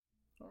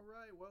All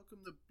right, welcome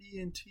to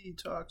B&T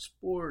Talk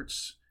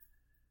Sports.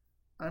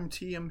 I'm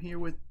T. I'm here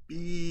with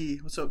B.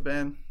 What's up,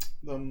 Ben?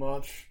 Not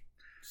much.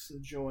 Just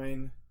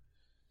enjoying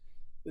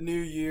the new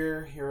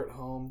year here at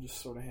home.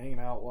 Just sort of hanging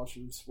out,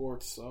 watching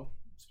sports. So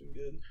it's been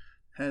good.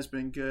 Has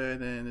been good,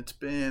 and it's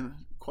been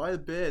quite a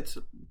bit. It's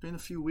been a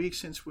few weeks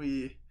since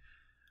we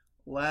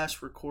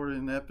last recorded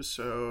an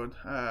episode.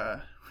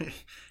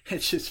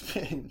 It's just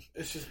been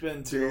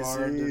too busy.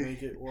 hard to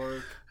make it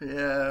work.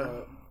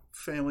 Yeah.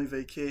 Family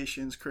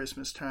vacations,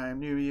 Christmas time,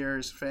 New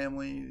Year's,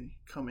 family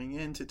coming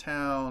into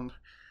town.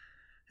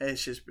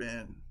 It's just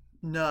been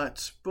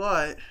nuts.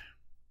 But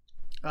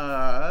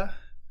now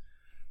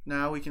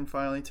we can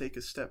finally take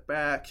a step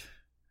back,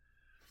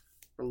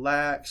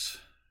 relax,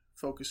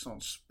 focus on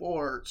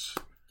sports.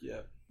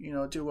 Yeah. You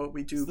know, do what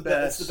we do It's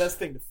best. the best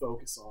thing to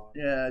focus on.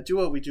 Yeah, do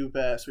what we do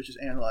best, which is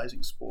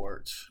analyzing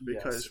sports.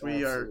 Because Yes,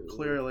 we are absolutely.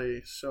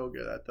 clearly so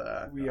good at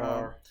that. We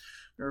are.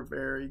 We're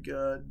very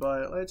good.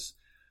 But let's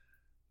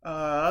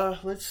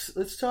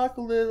talk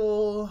a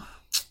little.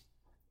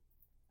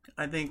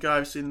 I think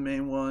obviously the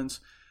main ones.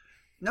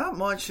 Not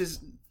much is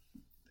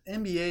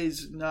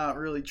NBA's not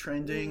really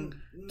trending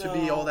to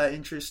be all that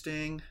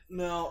interesting.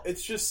 No,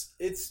 it's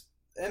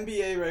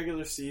NBA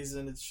regular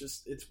season.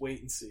 It's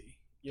wait and see.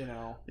 You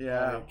know.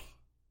 Yeah.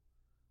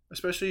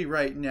 Especially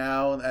right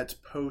now, that's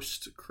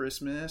post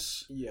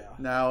Christmas. Yeah.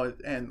 Now,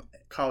 and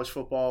college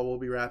football will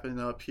be wrapping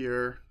up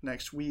here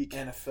next week.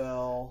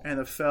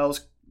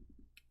 NFL's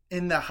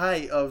in the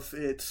height of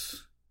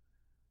its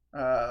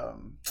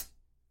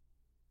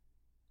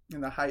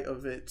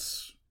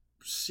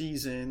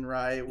season,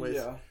 right?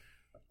 With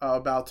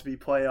about to be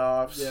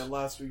playoffs. Yeah,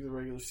 last week of the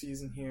regular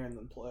season here, and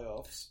then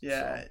playoffs.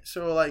 Yeah,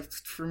 so like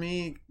for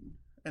me,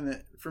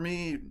 the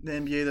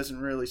NBA doesn't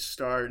really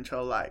start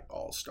until like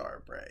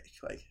All-Star break.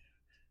 Like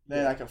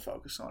then I can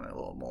focus on it a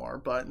little more,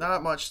 but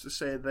not much to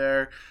say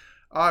there.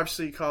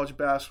 Obviously, college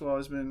basketball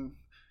has been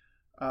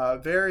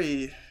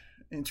very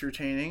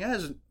entertaining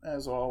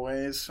as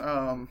always,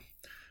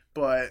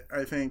 but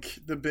I think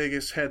the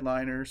biggest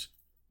headliners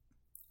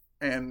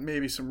and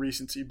maybe some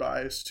recency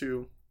bias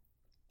to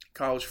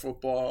college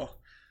football,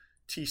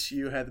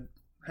 TCU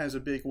has a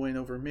big win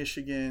over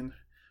Michigan.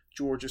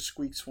 Georgia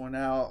squeaks one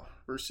out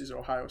versus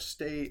Ohio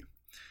State,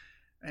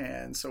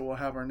 and so we'll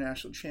have our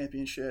national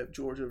championship,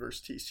 Georgia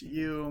versus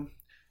TCU,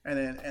 and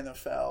then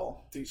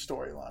NFL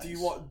storylines.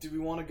 Do we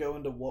want to go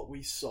into what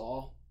we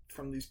saw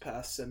from these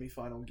past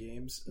semifinal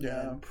games and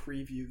then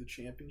preview the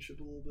championship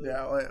a little bit?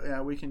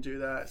 Yeah, we can do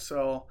that.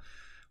 So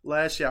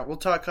we'll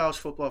talk college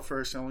football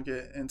first, and we'll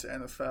get into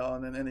NFL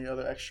and then any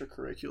other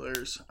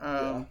extracurriculars.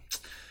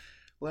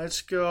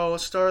 Let's go.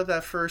 Let's start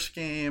that first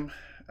game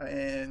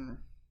in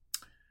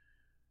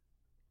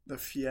the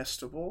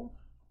Fiesta Bowl.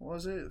 What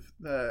was it?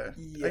 I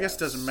guess it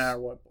doesn't matter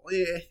what.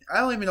 I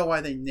don't even know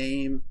why they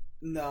name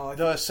the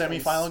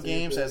semifinal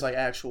games as like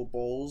actual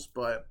bowls,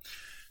 but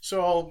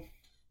so.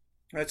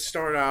 Let's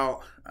start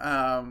out.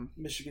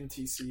 Michigan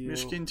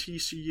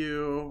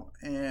TCU,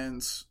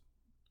 and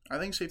I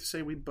think it's safe to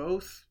say we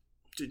both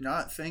did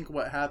not think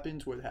what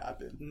happened would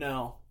happen.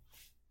 No,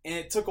 and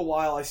it took a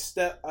while.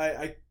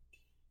 I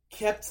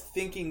kept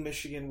thinking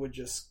Michigan would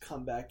just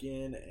come back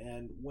in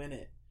and win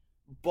it,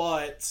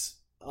 but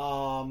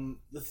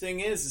the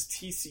thing is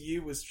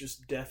TCU was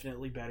just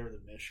definitely better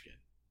than Michigan.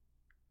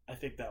 I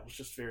think that was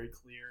just very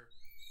clear.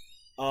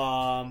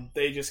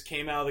 They just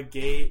came out of the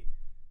gate.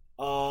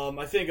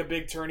 I think a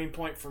big turning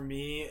point for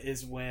me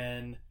is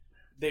when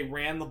they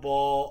ran the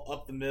ball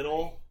up the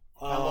middle.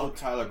 Hello,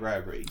 Tyler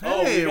Bradbury.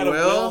 Hey, we got Will.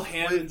 a Will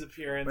Hammond's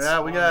appearance.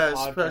 Yeah, we got a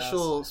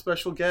podcast.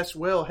 special guest,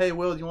 Will. Hey,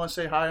 Will, do you want to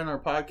say hi on our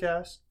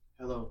podcast?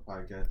 Hello,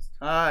 podcast.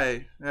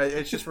 Hi.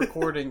 It's just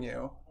recording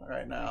you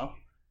right now.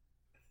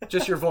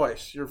 Just your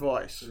voice.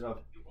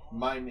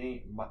 My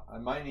name.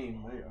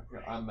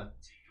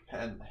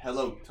 And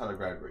hello, Tyler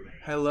Bradbury.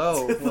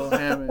 Hello, Will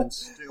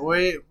Hammonds.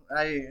 Wait,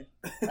 I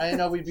didn't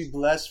know we'd be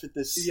blessed with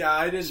this. Yeah,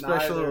 I didn't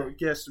special either.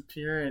 guest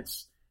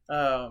appearance.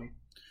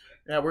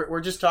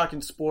 We're just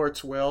talking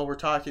sports, Will. We're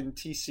talking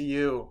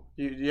TCU.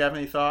 Do you have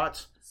any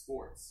thoughts?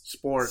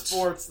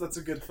 Sports. That's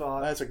a good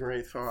thought. That's a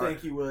great thought.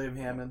 Thank you, William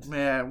Hammond.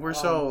 Man, we're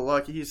so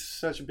lucky. He's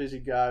such a busy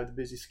guy with a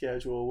busy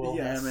schedule. Will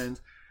Yes.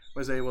 Hammond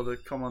was able to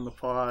come on the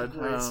pod.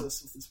 Grace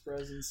us with his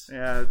presence.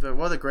 Yeah,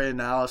 what a great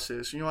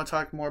analysis. You want to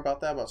talk more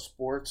about that, about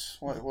sports?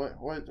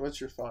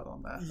 What's your thought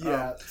on that?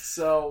 Yeah,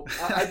 so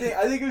I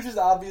think it was just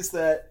obvious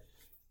that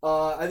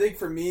I think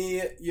for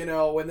me, you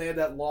know, when they had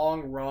that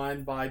long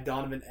run by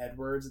Donovan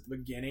Edwards at the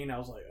beginning, I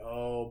was like,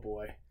 oh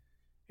boy,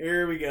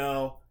 here we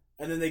go.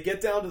 And then they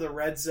get down to the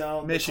red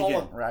zone.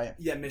 Michigan, right?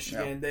 Yeah,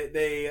 Michigan. Yeah.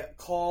 They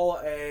call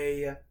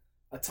a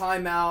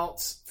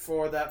timeout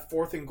for that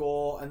 4th and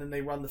goal, and then they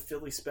run the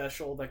Philly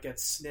special that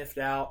gets sniffed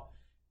out.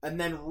 And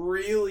then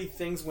really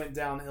things went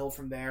downhill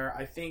from there.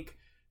 I think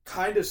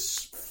kind of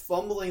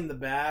fumbling the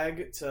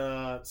bag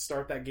to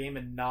start that game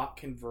and not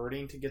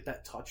converting to get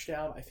that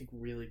touchdown, I think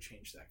really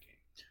changed that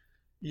game.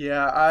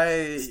 Yeah,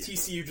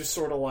 TCU just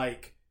sort of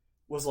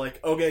was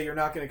like, okay, you're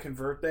not going to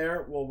convert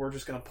there. Well, we're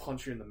just going to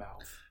punch you in the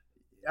mouth.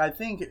 I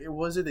think it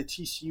was a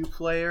TCU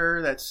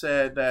player that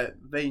said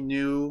that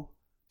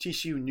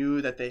TCU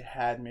knew that they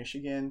had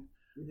Michigan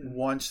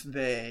once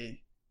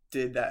they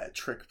did that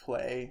trick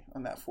play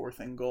on that 4th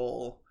and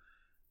goal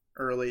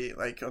early,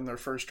 like on their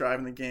first drive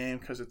in the game,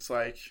 because it's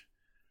like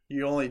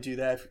you only do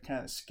that if you're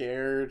kind of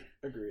scared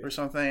Agreed. or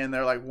something. And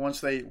they're like,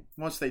 once they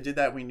did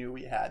that, we knew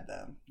we had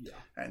them. Yeah.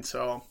 And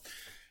so,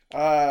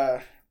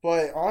 but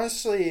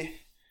honestly,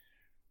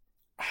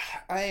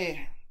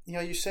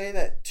 you say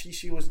that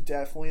TCU was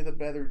definitely the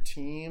better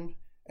team,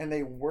 and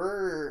they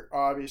were,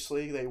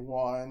 obviously, they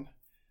won,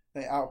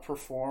 they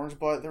outperformed,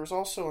 but there was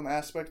also an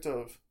aspect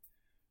of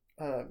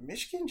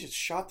Michigan just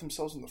shot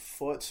themselves in the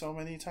foot so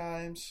many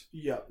times.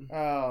 Yep.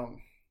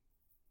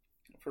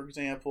 For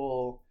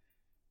example,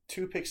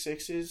 2 pick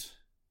sixes,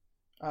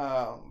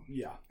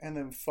 yeah, and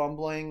then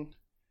fumbling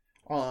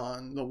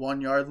on the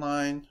 1 yard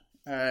line,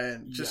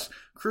 and just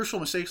crucial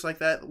mistakes like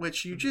that,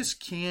 which you just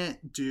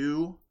can't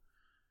do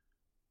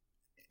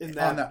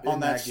on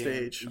that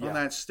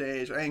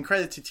stage. And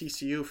credit to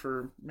TCU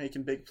for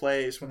making big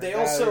plays when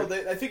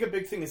I think a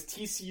big thing is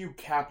TCU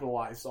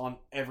capitalized on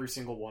every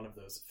single one of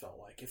those. It felt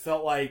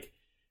like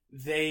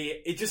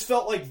it just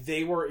felt like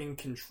they were in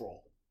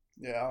control.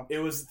 Yeah. It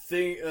was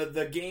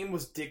the game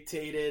was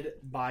dictated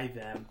by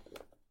them,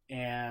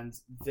 and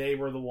they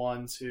were the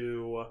ones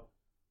who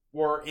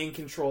were in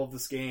control of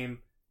this game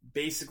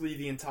basically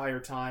the entire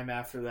time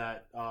after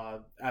that,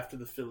 after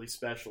the Philly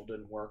special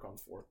didn't work on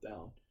 4th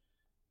down.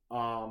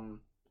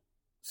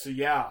 So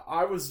yeah,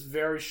 I was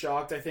very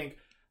shocked. I think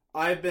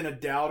I've been a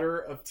doubter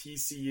of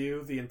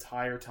TCU the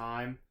entire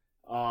time.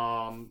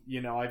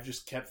 I've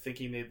just kept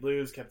thinking they'd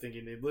lose.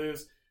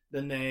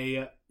 Then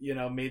they,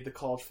 made the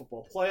college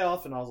football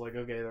playoff, and I was like,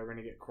 okay, they're going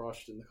to get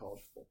crushed in the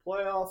college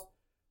football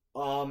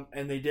playoff.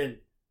 And they didn't.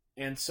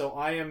 And so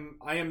I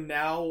am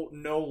now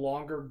no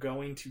longer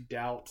going to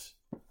doubt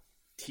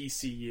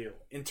TCU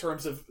in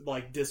terms of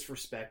like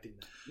disrespecting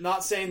them.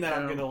 Not saying that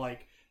I'm going to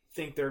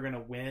think they're going to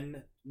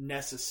win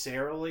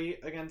necessarily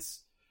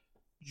against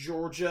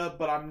Georgia,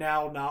 but I'm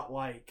now not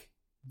like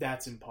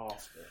that's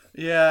impossible.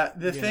 Yeah,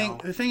 the thing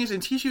is,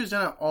 and TCU's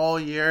done it all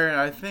year, and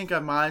I think I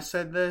might have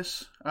said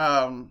this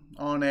on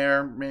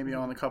air, maybe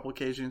on a couple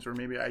occasions, or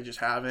maybe I just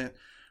haven't.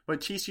 But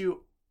TCU,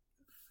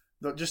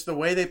 just the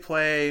way they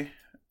play,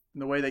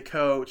 the way they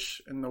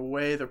coach, and the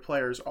way their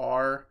players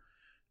are,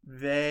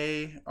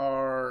 they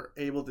are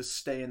able to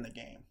stay in the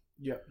game.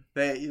 Yep.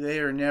 They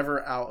are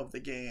never out of the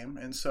game,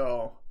 and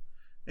so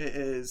it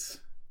is.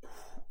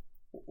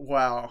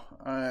 Wow.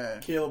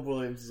 Caleb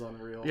Williams is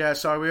unreal. Yeah,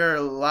 so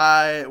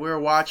we're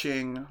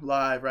watching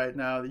live right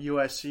now the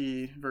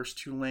USC versus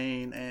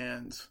Tulane,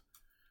 and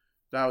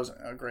that was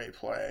a great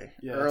play.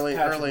 Yeah, early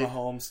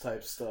Mahomes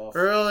type stuff.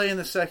 Early in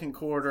the second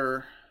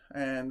quarter,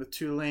 and the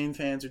Tulane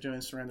fans are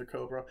doing surrender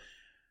cobra.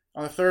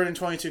 On the 3rd and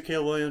 22,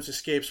 Caleb Williams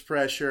escapes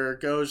pressure,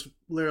 goes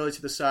literally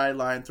to the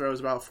sideline, throws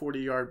about a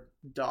 40-yard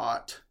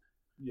dot,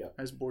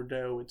 as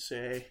Bordeaux would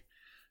say,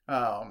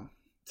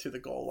 to the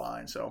goal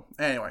line. So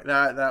anyway,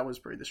 that was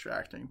pretty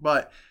distracting.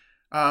 But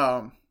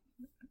and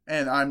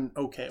I'm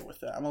okay with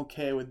that. I'm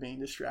okay with being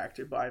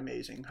distracted by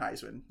amazing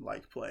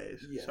Heisman-like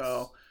plays. Yes.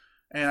 So,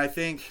 and I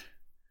think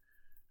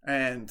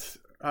this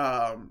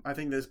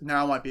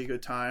now might be a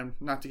good time,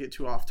 not to get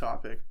too off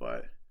topic,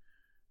 but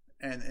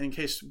and in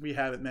case we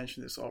haven't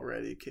mentioned this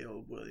already,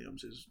 Caleb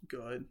Williams is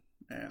good.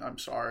 And I'm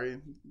sorry,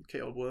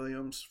 Caleb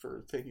Williams,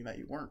 for thinking that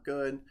you weren't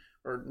good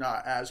or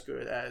not as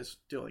good as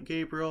Dylan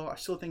Gabriel. I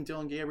still think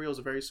Dylan Gabriel is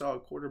a very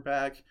solid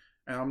quarterback,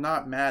 and I'm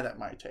not mad at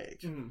my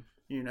take. I'm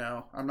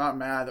not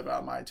mad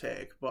about my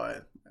take,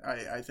 but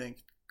I think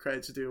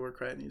credit's due where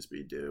credit needs to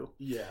be due.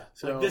 Yeah.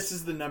 So this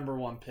is the number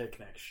 1 pick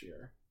next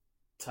year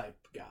type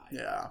guy.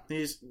 Yeah.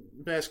 He's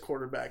best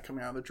quarterback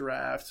coming out of the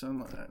draft,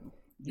 and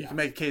you can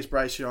make a case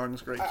Bryce Young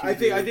is great. QB.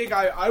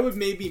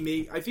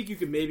 I think you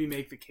could maybe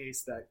make the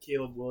case that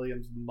Caleb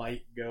Williams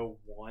might go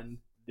 1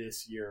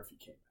 this year if he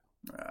came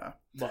out.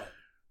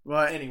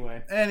 But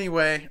anyway,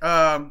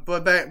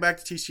 but back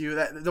to TCU.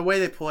 That the way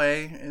they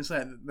play is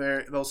that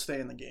they'll stay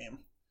in the game.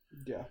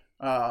 Yeah.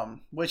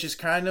 Which is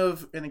kind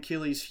of an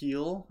Achilles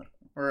heel,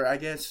 or I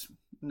guess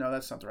no,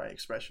 that's not the right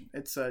expression.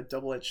 It's a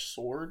double-edged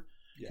sword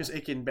because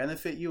it can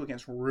benefit you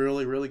against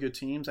really, really good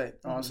teams that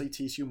honestly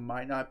TCU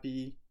might not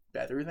be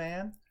better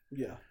than.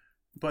 Yeah.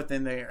 But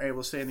then they're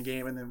able to stay in the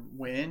game and then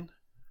win.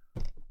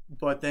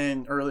 But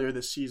then earlier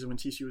this season when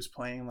TCU was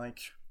playing like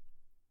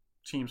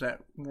teams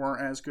that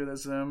weren't as good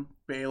as them,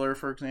 Baylor,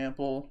 for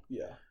example.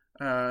 Yeah.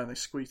 They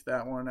squeaked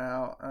that one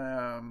out.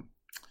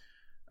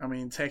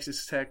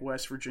 Texas Tech,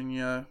 West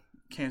Virginia,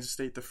 Kansas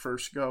State the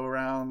first go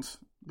around,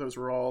 those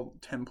were all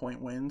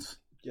 10-point wins.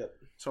 Yep.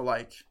 So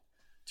like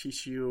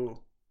TCU,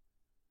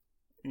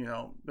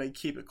 they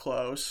keep it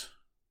close.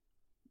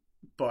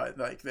 But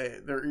like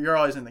you're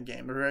always in the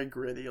game. They're very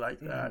gritty like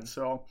that.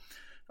 So,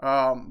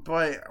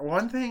 but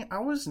one thing, I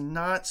was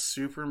not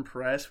super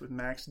impressed with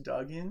Max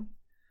Duggan.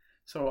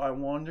 So I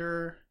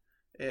wonder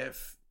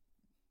if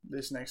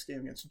this next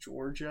game against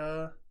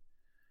Georgia,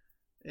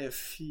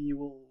 if he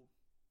will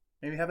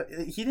maybe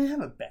he didn't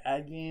have a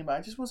bad game, but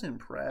I just wasn't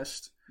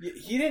impressed.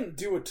 He didn't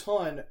do a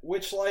ton,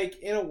 which, like,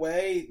 in a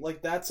way,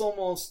 like, that's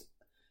almost...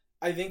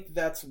 I think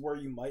that's where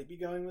you might be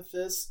going with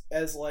this,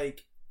 as,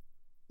 like,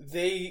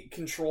 they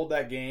controlled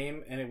that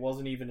game, and it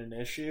wasn't even an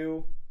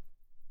issue,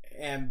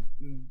 and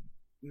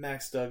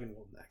Max Duggan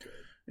wasn't that good.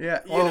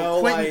 Yeah, you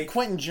know,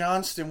 Quentin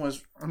Johnston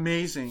was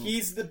amazing.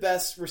 He's the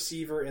best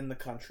receiver in the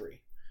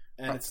country,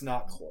 and it's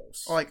not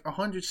close. Like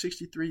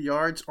 163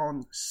 yards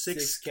on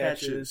six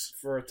catches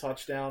for a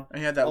touchdown. And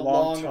he had that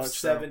long touchdown.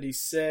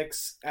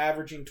 76,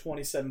 averaging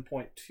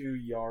 27.2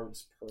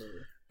 yards per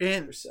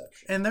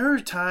reception. And there were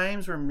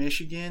times where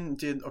Michigan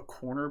did a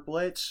corner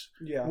blitz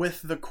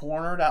with the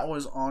corner that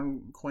was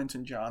on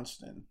Quentin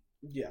Johnston.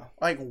 Yeah.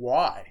 Like,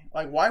 why?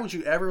 Like, why would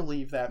you ever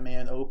leave that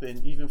man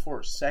open even for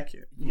a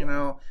second? You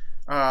know?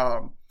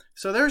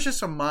 So there's just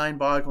some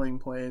mind-boggling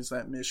plays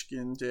that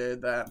Michigan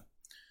did that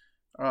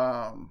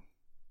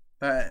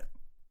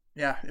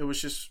it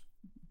was just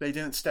they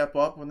didn't step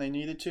up when they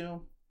needed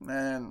to,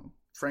 and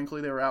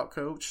frankly they were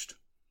outcoached,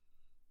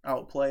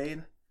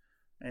 outplayed,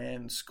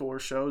 and score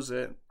shows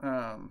it.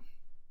 And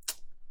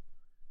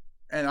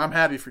I'm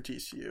happy for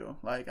TCU.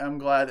 Like, I'm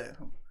glad that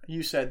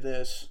you said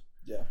this.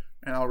 Yeah.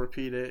 And I'll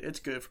repeat it. It's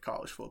good for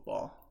college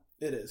football.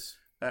 It is.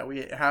 That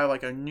we have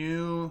like a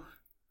new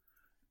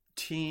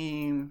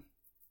team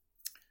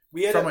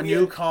from a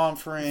new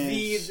conference.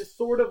 The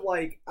sort of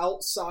like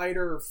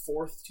outsider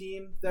fourth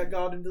team that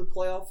got into the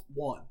playoff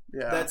won.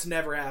 Yeah. That's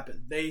never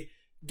happened. They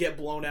get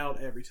blown out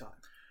every time.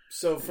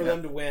 So for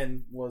them to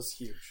win was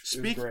huge.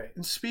 It was great.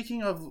 And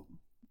speaking of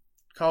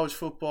college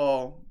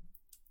football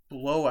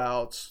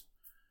blowouts,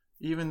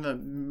 even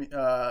the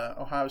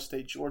Ohio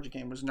State-Georgia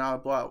game was not a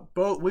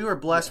blowout. We were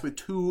blessed with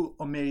two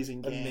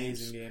amazing games.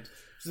 Amazing games.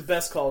 It's the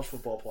best college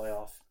football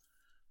playoff.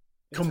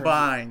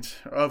 Combined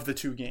of the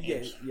two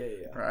games. Yeah.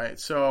 Right.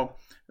 So,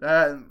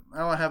 I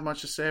don't have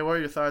much to say. What are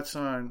your thoughts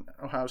on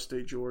Ohio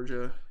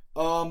State-Georgia?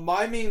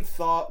 My main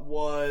thought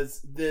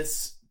was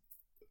this,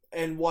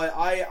 and what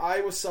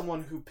I was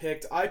someone who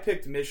picked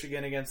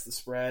Michigan against the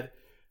spread,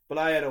 but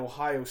I had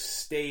Ohio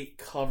State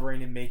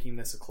covering and making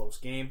this a close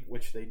game,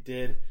 which they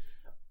did.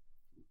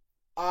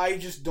 I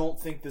just don't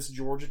think this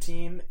Georgia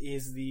team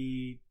is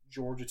the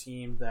Georgia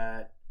team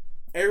that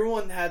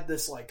everyone had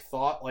this like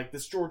thought, like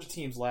this Georgia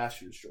team's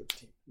last year's Georgia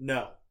team.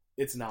 No,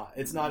 it's not.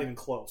 It's not even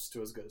close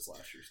to as good as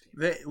last year's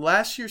team.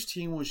 Last year's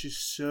team was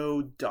just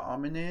so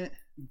dominant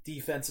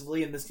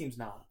defensively, and this team's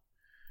not.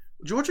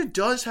 Georgia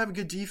does have a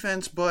good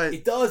defense, but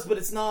it does, but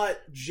it's not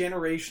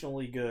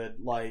generationally good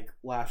like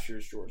last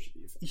year's Georgia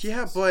defense.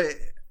 Yeah, but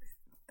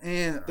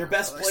and their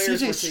best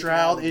players. CJ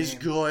Stroud is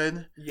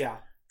good. Yeah,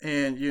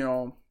 and you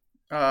know.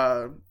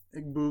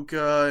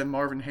 Igbuka and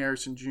Marvin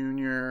Harrison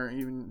Jr.,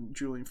 even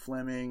Julian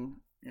Fleming,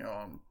 you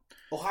know.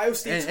 Ohio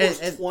State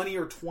scores 20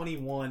 or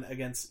 21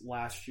 against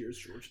last year's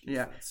Georgia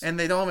defense. Yeah, and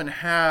they don't even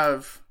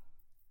have,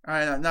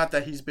 not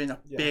that he's been a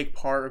big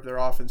part of their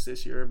offense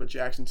this year, but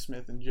Jackson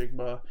Smith and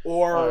Jigba.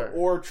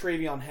 Or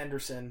Travion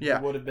Henderson, who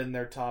would have been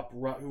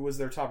who was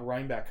their top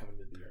running back coming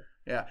into the year.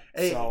 Yeah.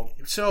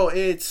 So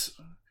it's,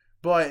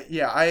 but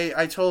yeah,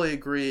 I totally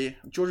agree.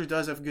 Georgia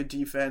does have a good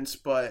defense,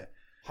 but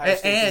Ohio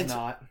State does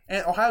not.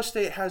 And Ohio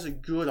State has a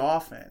good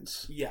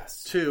offense.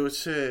 Yes. Too.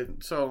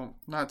 So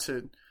not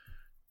to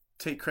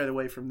take credit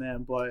away from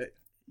them, but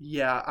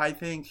yeah, I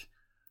think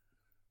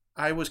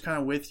I was kind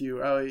of with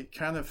you. I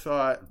kind of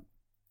thought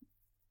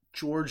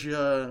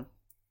Georgia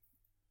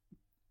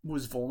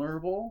was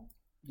vulnerable.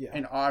 Yeah.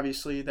 And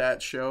obviously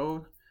that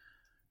showed.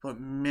 But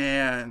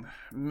man,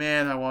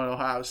 I want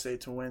Ohio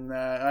State to win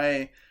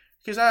that.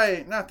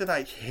 Not that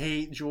I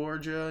hate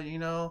Georgia, you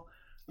know.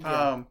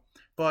 Yeah.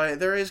 But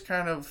there is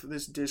kind of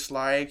this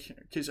dislike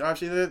because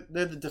obviously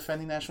they're the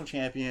defending national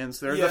champions.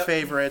 They're the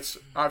favorites.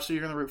 Obviously,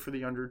 you're going to root for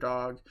the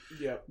underdog.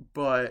 Yeah.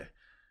 But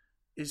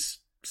is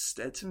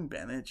Stetson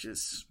Bennett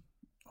just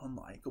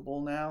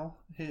unlikable now?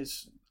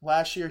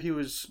 Last year he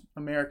was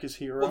America's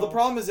hero. Well, the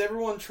problem is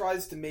everyone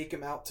tries to make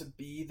him out to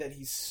be that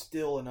he's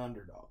still an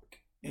underdog,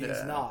 and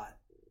he's not.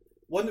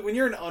 When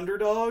you're an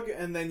underdog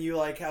and then you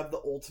like have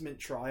the ultimate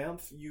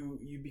triumph,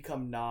 you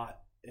become not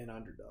an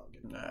underdog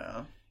anymore.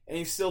 No. And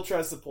he still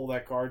tries to pull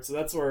that card, so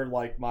that's where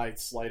like my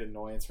slight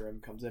annoyance for him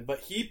comes in. But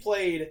he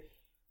played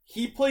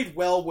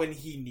well when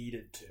he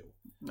needed to.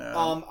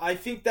 No. I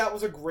think that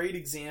was a great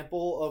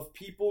example of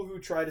people who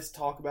try to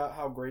talk about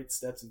how great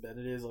Stetson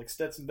Bennett is. Like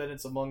Stetson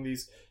Bennett's among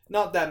these,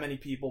 not that many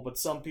people, but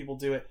some people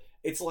do it.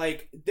 It's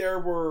like there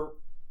were,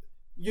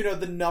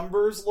 the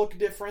numbers look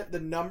different.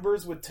 The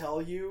numbers would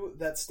tell you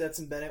that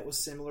Stetson Bennett was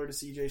similar to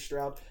C.J.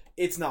 Stroud.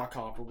 It's not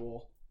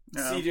comparable.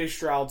 No. C.J.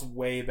 Stroud's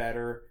way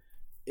better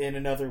in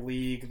another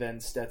league than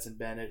Stetson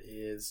Bennett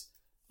is.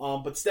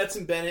 But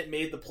Stetson Bennett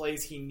made the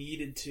plays he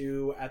needed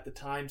to at the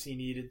times he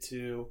needed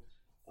to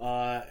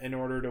in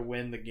order to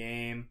win the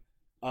game.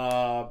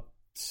 I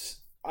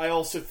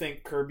also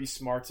think Kirby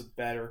Smart's a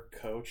better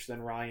coach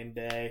than Ryan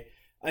Day.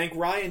 I think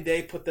Ryan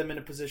Day put them in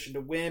a position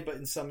to win, but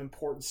in some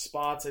important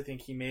spots I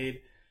think he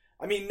made...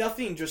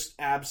 nothing just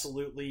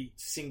absolutely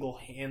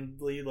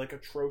single-handedly like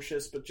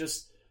atrocious, but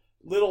just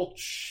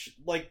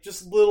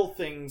just little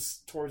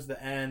things towards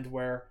the end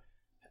where,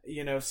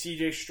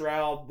 CJ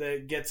Stroud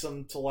that gets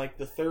them to like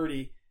the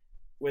 30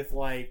 with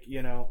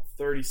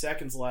 30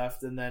 seconds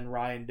left, and then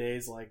Ryan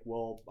Day's like,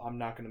 well, I'm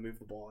not going to move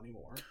the ball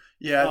anymore.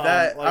 Yeah,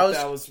 that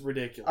was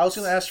ridiculous. I was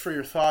going to ask for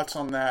your thoughts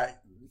on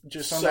that,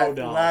 just on So that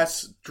dumb.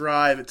 last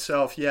drive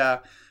itself. Yeah,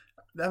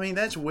 I mean,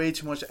 that's way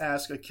too much to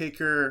ask a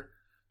kicker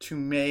to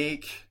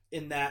make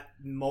in that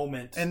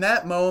moment.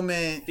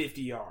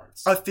 50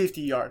 yards. A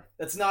 50-yard.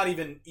 That's not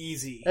even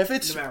easy. If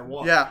it's no matter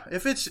what. Yeah,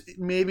 if it's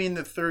maybe in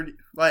the 30,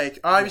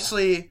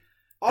 obviously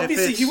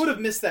he would have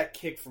missed that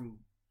kick from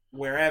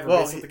wherever.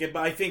 But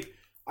I think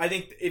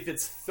if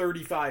it's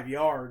 35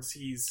 yards,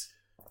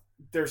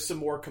 there's some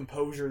more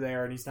composure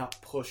there, and he's not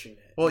pushing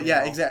it. Well,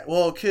 yeah, exactly.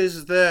 Well,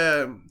 because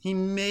he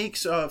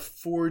makes a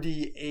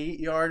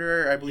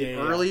 48-yarder, I believe,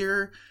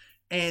 earlier,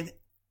 and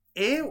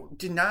it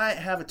did not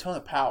have a ton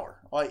of power.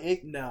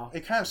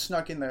 It kind of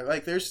snuck in there.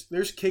 Like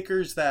there's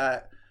kickers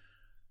that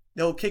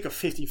they'll kick a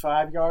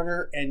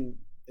 55-yarder and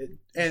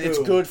it's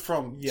good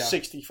from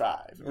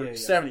 65 or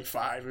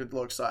 75. It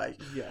looks like.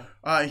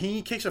 Yeah.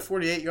 He kicks a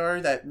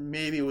 48-yarder that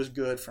maybe was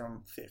good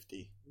from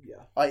 50.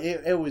 Yeah.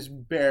 It was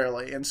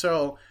barely, and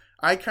so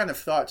I kind of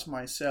thought to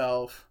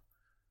myself,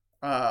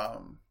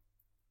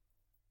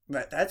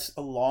 that's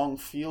a long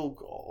field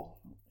goal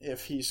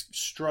if he's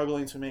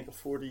struggling to make a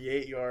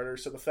 48-yarder.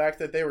 So the fact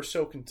that they were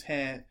so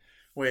content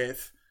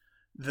with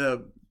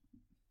the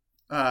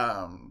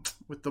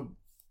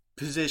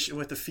position,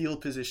 with the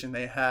field position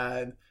they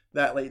had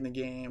that late in the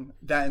game,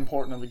 that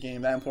important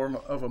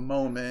of a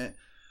moment,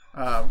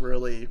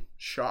 really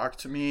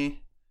shocked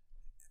me.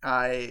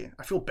 I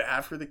feel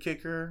bad for the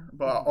kicker,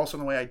 but also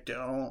in a way I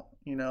don't,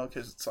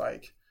 because it's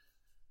like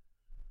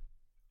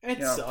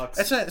it sucks.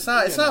 It's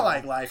not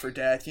like life or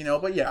death,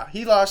 But yeah,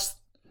 he lost.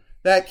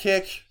 That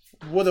kick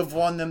would have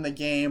won them the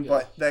game,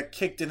 but that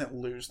kick didn't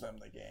lose them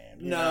the game.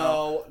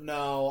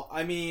 No.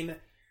 I mean,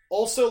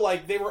 also,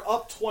 they were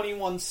up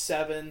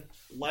 21-7,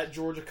 let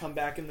Georgia come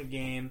back in the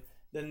game.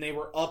 Then they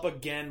were up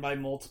again by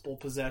multiple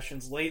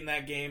possessions late in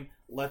that game,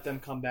 let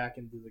them come back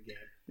into the game.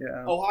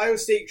 Yeah. Ohio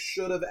State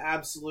should have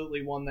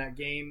absolutely won that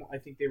game. I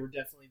think they were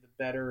definitely the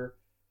better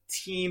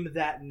team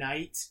that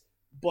night.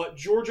 But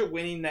Georgia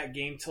winning that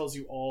game tells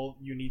you all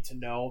you need to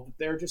know.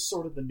 They're just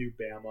sort of the new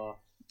Bama.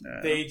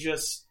 Yeah. They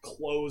just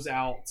close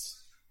out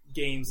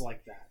games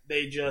like that.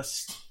 They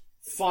just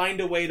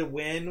find a way to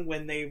win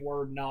when they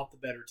were not the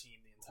better team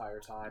the entire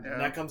time. Yeah.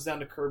 And that comes down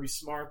to Kirby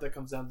Smart. That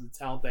comes down to the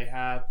talent they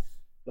have,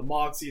 the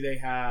moxie they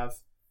have,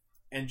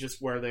 and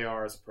just where they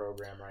are as a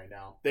program right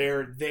now.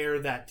 They're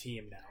that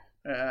team now.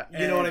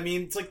 You know what I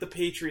mean? It's like the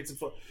Patriots and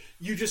football.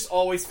 You just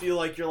always feel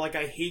like you're like,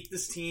 I hate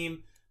this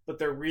team, but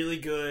they're really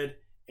good.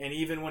 And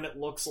even when it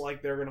looks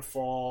like they're going to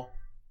fall,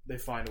 they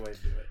find a way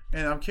to do it.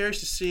 And I'm curious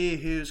to see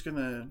who's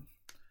going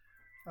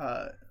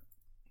to,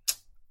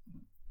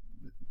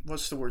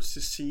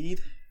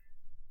 secede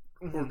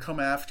or come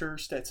after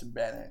Stetson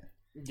Bennett.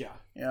 Yeah.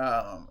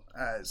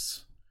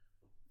 As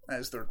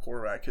their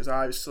quarterback, because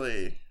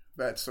obviously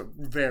that's a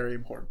very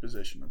important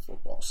position in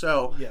football.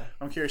 So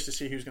I'm curious to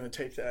see who's going to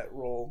take that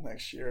role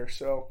next year.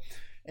 So,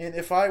 and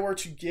if I were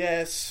to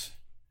guess,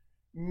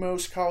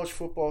 most college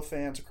football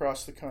fans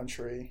across the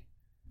country,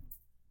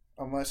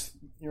 unless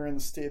you're in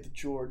the state of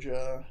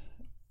Georgia,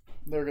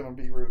 they're going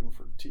to be rooting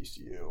for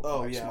TCU.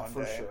 Oh, next yeah, Monday.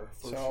 for sure.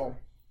 So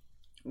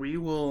we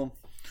will,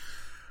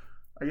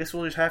 I guess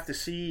we'll just have to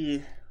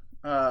see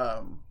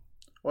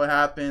what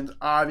happens.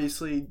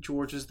 Obviously,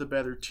 Georgia's the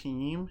better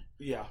team.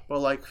 Yeah. But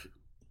like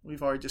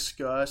we've already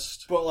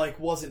discussed. But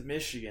wasn't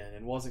Michigan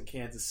and wasn't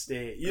Kansas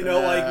State.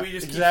 We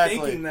just keep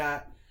thinking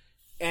that,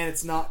 and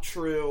it's not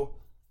true.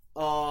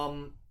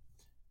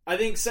 I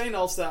think something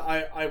else that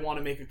I want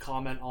to make a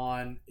comment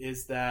on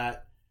is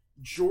that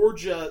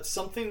Georgia,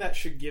 something that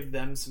should give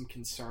them some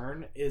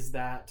concern is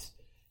that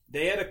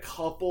they have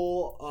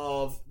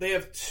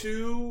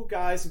two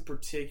guys in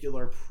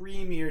particular,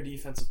 premier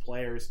defensive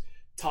players,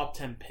 top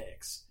 10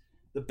 picks.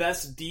 The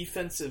best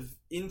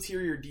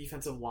interior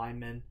defensive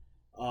lineman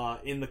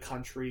in the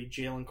country,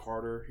 Jalen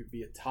Carter,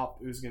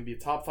 who's going to be a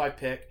top 5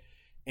 pick,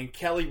 and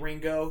Kelly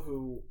Ringo,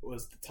 who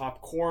was the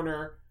top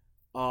corner,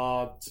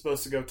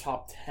 supposed to go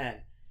top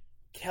 10.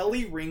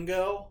 Kelly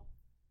Ringo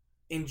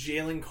and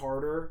Jalen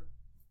Carter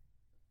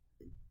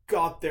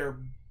got their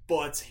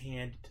butts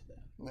handed to them.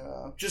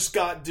 Yeah. Just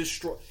got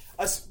destroyed.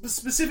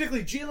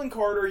 Specifically, Jalen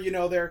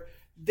Carter,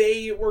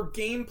 they were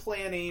game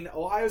planning.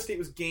 Ohio State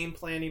was game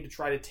planning to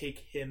try to take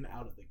him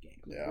out of the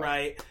game,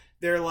 right?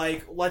 They're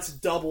like, let's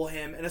double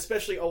him. And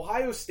especially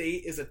Ohio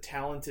State is a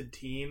talented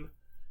team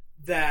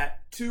that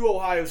 2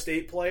 Ohio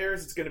State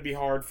players, it's going to be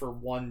hard for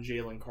one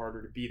Jalen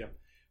Carter to beat him.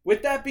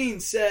 With that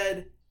being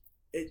said,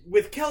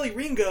 with Kelly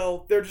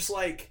Ringo, they're just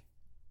like,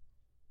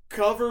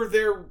 cover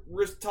their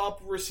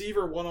top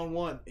receiver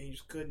one-on-one. And he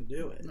just couldn't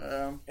do it.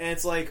 And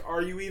it's like,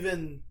 are you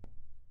even,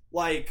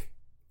 like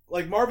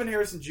Marvin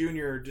Harrison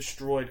Jr.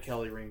 destroyed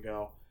Kelly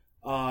Ringo.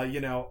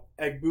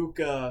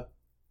 Egbuka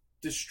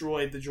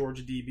destroyed the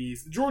Georgia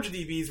DBs. The Georgia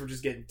DBs were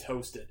just getting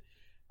toasted.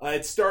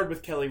 It started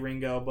with Kelly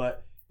Ringo,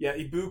 but Yeah,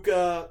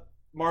 Ibuka,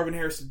 Marvin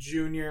Harrison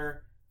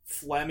Jr.,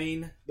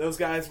 Fleming, those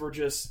guys were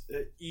just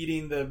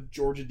eating the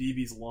Georgia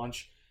DB's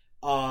lunch.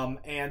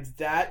 And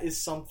that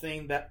is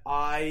something that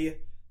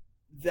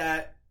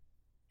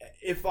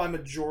if I'm a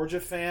Georgia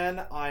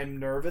fan, I'm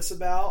nervous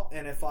about,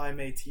 and if I'm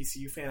a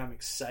TCU fan, I'm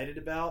excited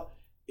about,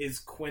 is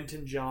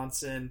Quentin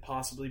Johnson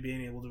possibly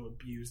being able to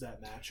abuse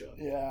that matchup.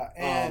 Yeah,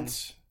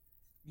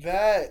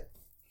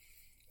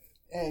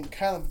 and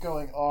kind of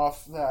going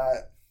off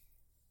that,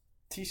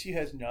 TCU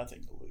has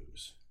nothing to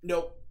lose.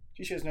 Nope.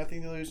 TCU has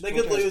nothing to lose. They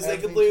could lose. They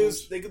could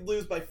lose. They could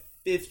lose by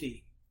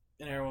 50,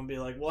 and everyone would be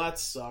like, "Well, that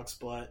sucks,"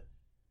 but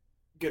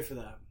good for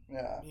them.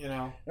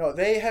 Yeah. No,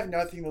 they have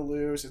nothing to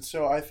lose, and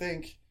so I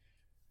think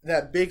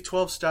that Big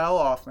 12 style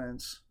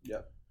offense.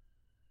 Yep.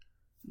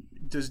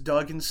 Does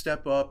Duggan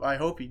step up? I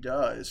hope he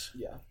does.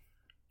 Yeah.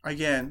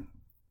 Again,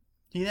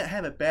 he didn't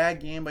have a bad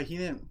game, but he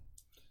didn't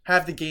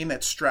have the game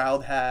that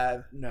Stroud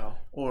had. No.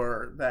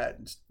 Or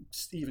that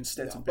Steven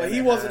Stetson. But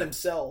he wasn't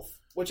himself,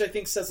 which I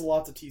think says a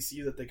lot to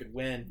TCU that they could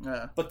win.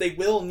 Yeah. But they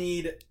will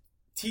need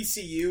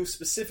TCU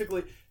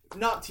specifically,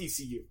 not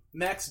TCU.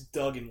 Max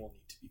Duggan will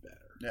need to be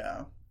better.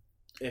 Yeah.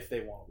 If they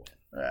want to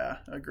win. Yeah,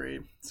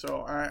 agreed.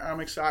 So I'm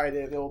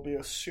excited. It'll be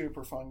a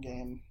super fun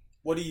game.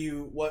 What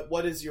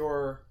is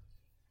your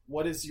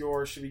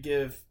should we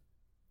give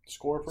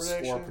score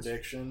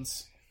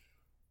predictions?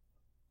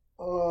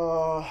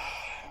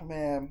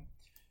 Man.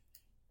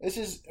 This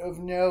is of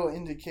no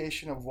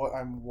indication of what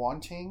I'm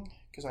wanting,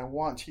 because I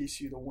want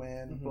TCU to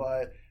win,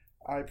 but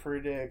I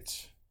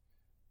predict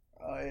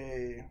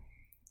a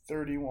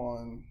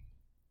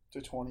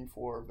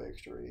 31-24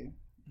 victory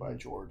by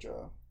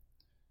Georgia.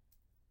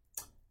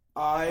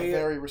 A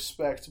very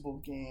respectable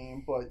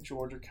game, but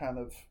Georgia kind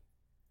of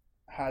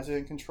has it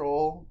in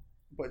control,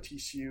 but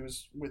TCU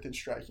is within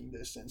striking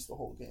distance the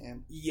whole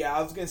game. Yeah,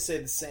 I was going to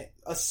say the same.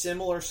 A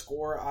similar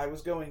score. I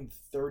was going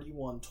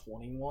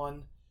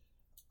 31-21.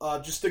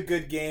 Just a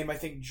good game. I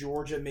think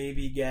Georgia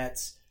maybe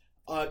gets...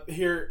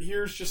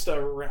 Here's just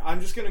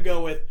I'm just going to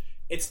go with...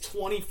 It's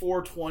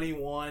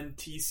 24-21.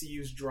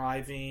 TCU's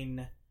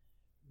driving.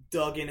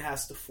 Duggan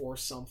has to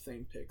force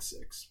something. Pick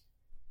 6.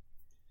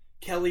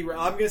 I'm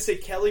going to say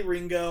Kelly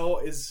Ringo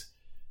is...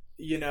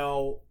 he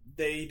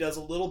does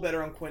a little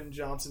better on Quentin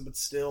Johnson, but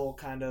still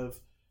kind of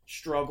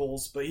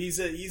struggles. But he's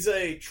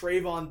a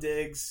Trayvon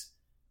Diggs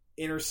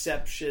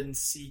interception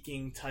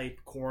seeking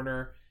type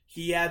corner.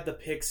 He had the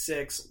pick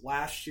 6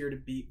 last year to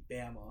beat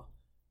Bama,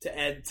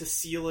 to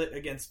seal it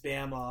against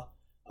Bama.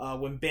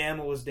 When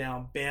Bama was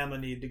down, Bama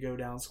needed to go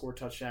down and score a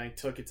touchdown. He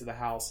took it to the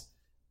house.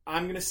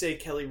 I'm going to say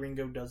Kelly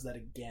Ringo does that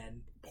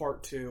again,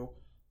 part 2.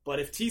 But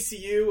if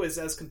TCU is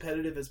as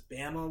competitive as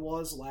Bama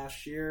was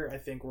last year, I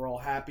think we're all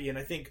happy. And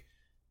I think,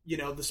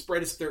 the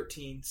spread is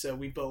 13, so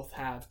we both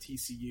have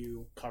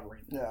TCU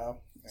covering. Yeah.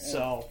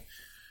 So...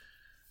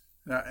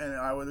 and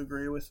I would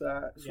agree with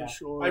that for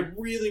sure. I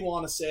really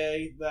want to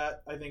say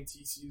that I think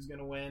TCU is going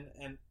to win.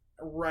 And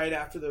right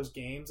after those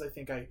games, I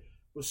think I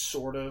was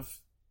sort of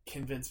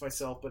convinced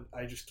myself, but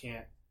I just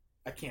can't.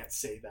 I can't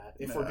say that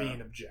if we're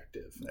being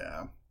objective.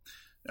 Yeah.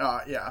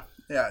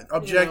 Yeah.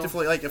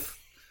 Objectively, like if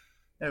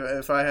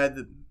I had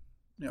to,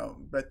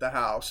 bet the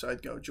house,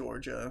 I'd go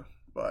Georgia.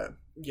 But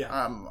yeah,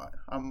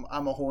 I'm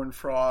a Horned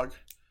Frog.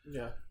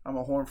 Yeah, I'm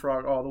a Horned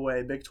Frog all the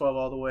way. Big 12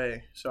 all the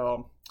way.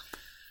 So.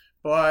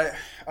 But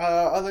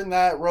other than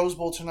that, Rose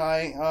Bowl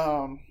tonight,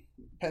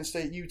 Penn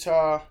State,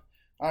 Utah.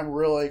 I'm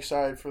really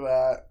excited for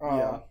that.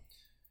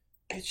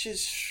 It's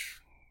just,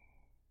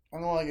 I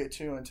don't want to get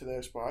too into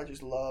this, but I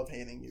just love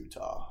hating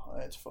Utah.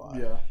 It's fun.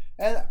 Yeah,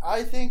 and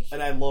I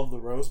love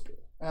the Rose Bowl.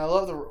 And I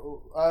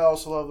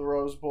also love the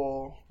Rose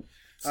Bowl.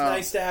 It's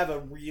nice to have a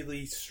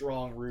really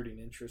strong rooting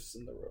interest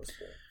in the Rose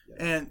Bowl.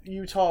 Yeah. And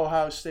Utah,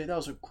 Ohio State, that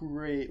was a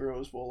great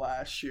Rose Bowl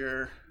last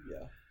year.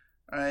 Yeah.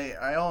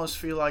 I almost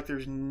feel like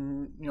there's,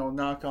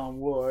 knock on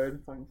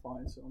wood, if I can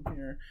find some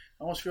here.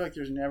 I almost feel like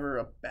there's never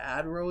a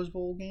bad Rose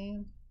Bowl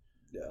game.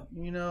 Yeah.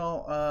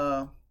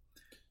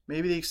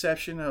 Maybe the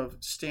exception of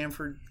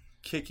Stanford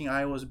kicking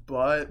Iowa's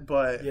butt,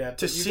 but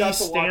to see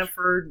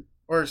Stanford,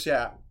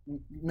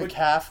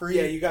 McCaffrey.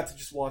 Yeah, you got to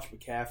just watch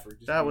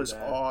McCaffrey. That was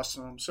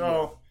awesome.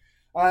 So,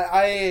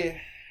 I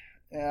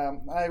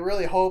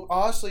really hope,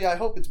 honestly, I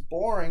hope it's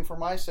boring for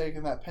my sake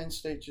and that Penn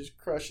State just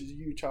crushes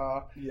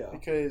Utah. Yeah.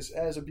 Because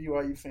as a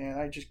BYU fan,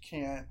 I just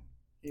can't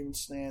even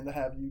stand to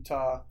have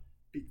Utah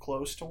be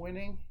close to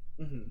winning.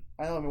 Mm-hmm.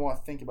 I don't even want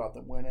to think about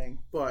them winning.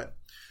 But,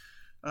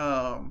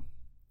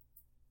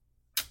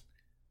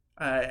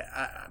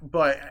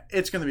 but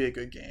it's going to be a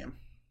good game.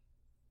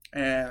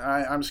 And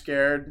I'm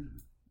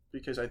scared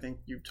because I think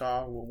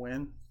Utah will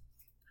win.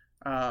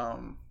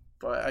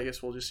 But I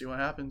guess we'll just see what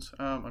happens.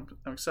 I'm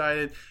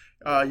excited.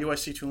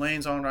 USC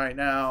Tulane's on right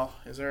now.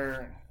 Is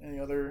there any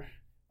other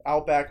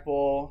Outback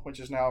Bowl, which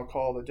is now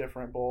called a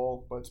different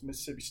bowl, but it's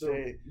Mississippi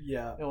State,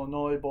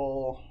 Illinois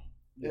Bowl.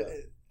 Yeah.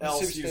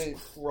 LSU's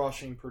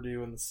crushing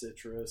Purdue in the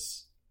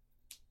Citrus.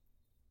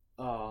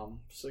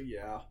 So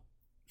yeah,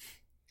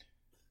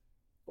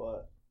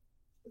 but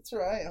it's all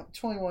right.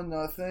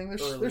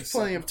 21-0. There's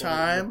plenty of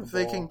time. If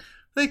they can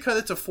They cut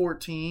it to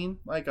 14,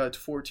 like a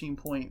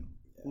 14-point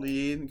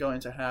lead going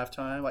into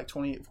halftime, like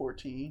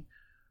 28-14.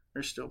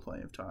 There's still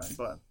plenty of time,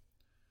 but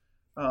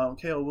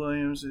Caleb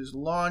Williams is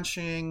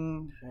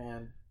launching.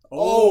 Man.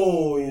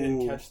 Oh, you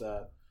didn't catch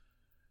that.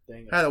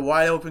 Dang it. Had a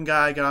wide open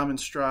guy, got him in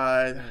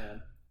stride.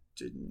 Man.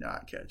 Did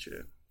not catch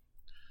it.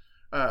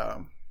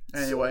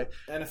 Anyway.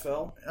 So,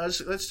 NFL?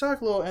 Let's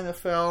talk a little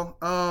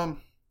NFL.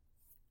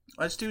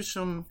 Let's do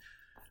some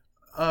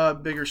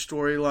bigger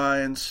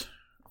storylines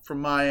from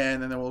my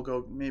end, and then we'll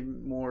go maybe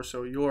more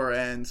so your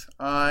end.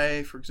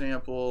 For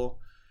example,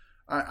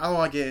 I don't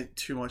want to get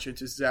too much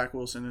into Zach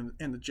Wilson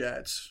and the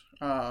Jets,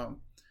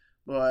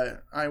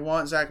 but I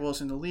want Zach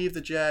Wilson to leave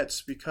the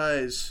Jets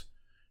because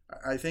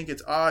I think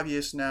it's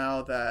obvious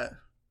now that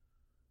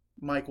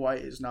Mike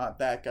White is not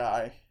that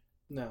guy.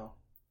 No.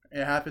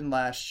 It happened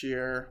last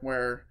year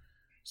where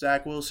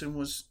Zach Wilson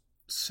was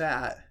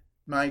sat.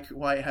 Mike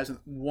White has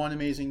one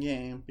amazing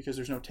game because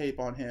there's no tape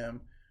on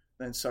him,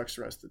 then sucks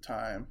the rest of the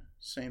time.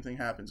 Same thing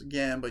happens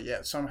again, but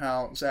yet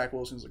somehow Zach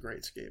Wilson's a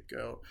great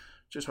scapegoat.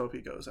 Just hope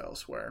he goes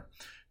elsewhere.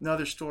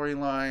 Another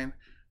storyline,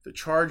 the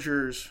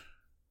Chargers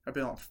have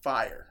been on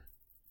fire.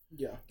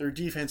 Yeah. Their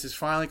defense has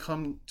finally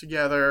come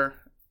together.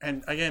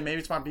 And again, maybe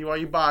it's my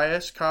BYU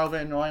bias. Kyle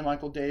Van Noy,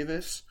 Michael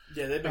Davis.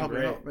 Yeah, they've been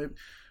great.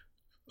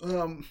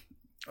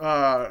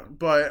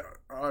 But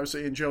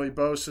obviously, and Joey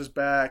Bosa's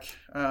back.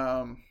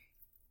 And,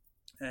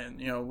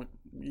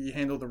 we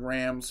handled the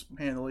Rams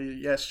handily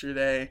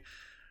yesterday.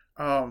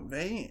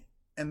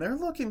 They're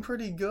looking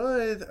pretty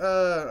good.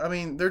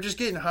 They're just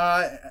getting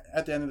hot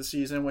at the end of the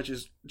season, which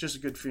is just a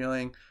good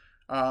feeling.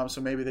 So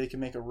maybe they can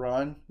make a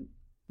run.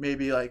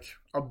 Maybe like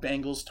a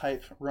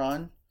Bengals-type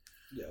run.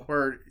 Yeah.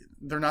 Where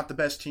they're not the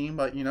best team,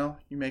 but, you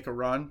make a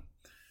run.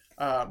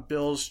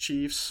 Bills,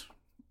 Chiefs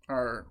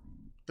are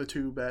the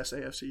two best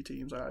AFC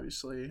teams,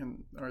 obviously,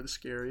 and are the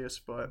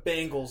scariest. But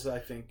Bengals, I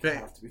think,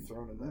 have to be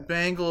thrown in that.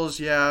 Bengals,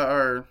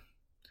 are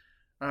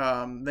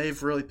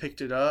they've really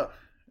picked it up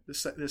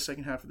this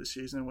second half of the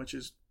season, which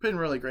has been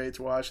really great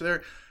to watch.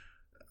 They're,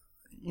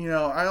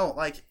 I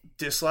don't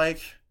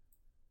dislike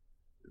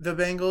the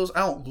Bengals. I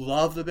don't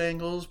love the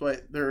Bengals,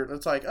 but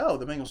it's like, oh,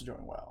 the Bengals are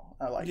doing well.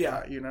 I like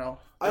that,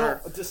 I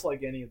don't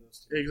dislike any of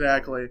those two.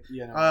 Exactly.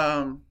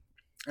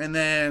 And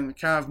then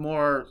kind of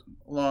more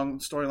long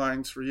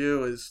storylines for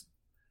you is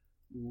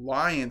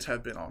Lions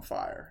have been on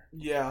fire.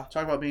 Yeah.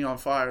 Talk about being on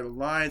fire. The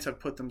Lions have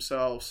put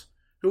themselves.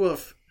 Who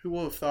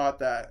would have thought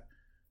that?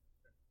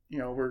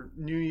 We're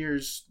New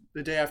Year's,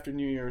 the day after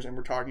New Year's, and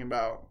we're talking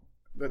about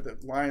that the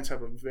Lions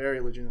have a very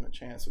legitimate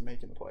chance of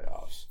making the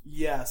playoffs.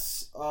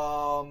 Yes.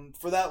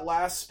 For that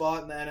last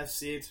spot in the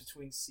NFC, it's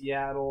between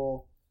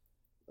Seattle,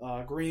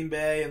 Green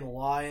Bay, and the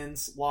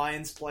Lions.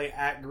 Lions play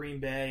at Green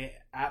Bay,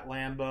 at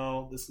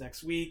Lambeau this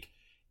next week.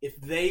 If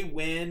they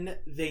win,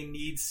 they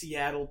need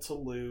Seattle to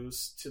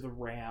lose to the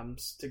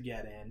Rams to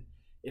get in.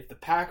 If the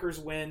Packers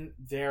win,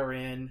 they're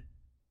in.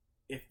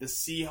 If the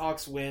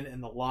Seahawks win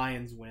and the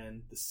Lions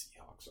win, the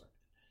Seahawks are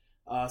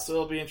in. So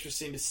it'll be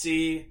interesting to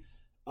see.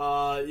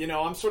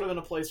 I'm sort of in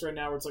a place right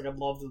now where it's like I'd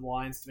love the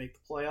Lions to make the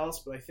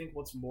playoffs, but I think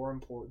what's more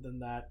important than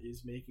that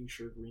is making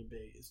sure Green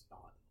Bay is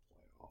not in the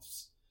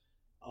playoffs.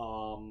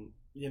 I'm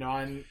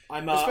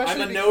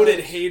a noted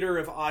hater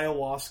of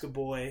ayahuasca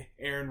boy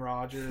Aaron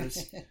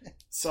Rodgers,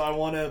 so I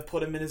want to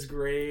put him in his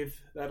grave.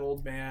 That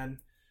old man,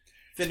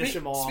 finish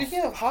him off.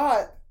 Speaking of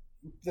hot,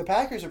 the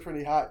Packers are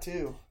pretty hot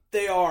too.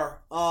 They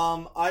are.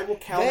 I will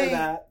counter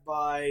that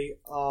by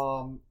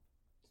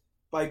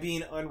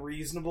being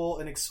unreasonable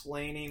and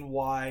explaining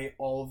why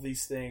all of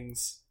these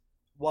things,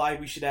 why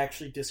we should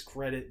actually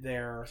discredit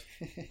them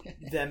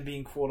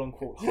being quote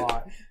unquote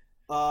hot.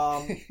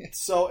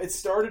 So it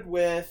started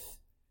with,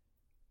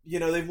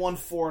 they've won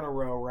 4 in a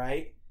row,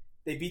 right?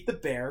 They beat the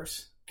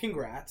Bears.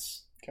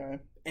 Congrats. Okay.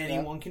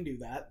 Anyone can do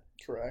that.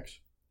 Correct.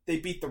 They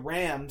beat the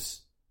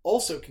Rams.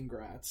 Also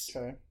congrats.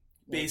 Okay.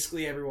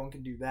 Basically everyone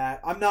can do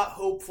that. I'm not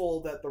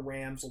hopeful that the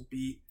Rams will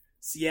beat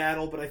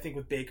Seattle, but I think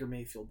with Baker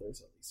Mayfield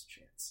there's at least a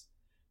chance.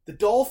 The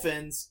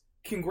Dolphins,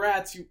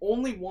 congrats, you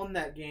only won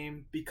that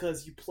game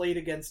because you played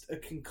against a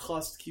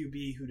concussed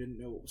QB who didn't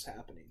know what was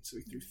happening. So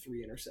he threw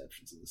 3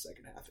 interceptions in the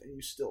second half, and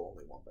you still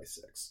only won by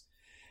 6.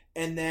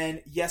 And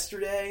then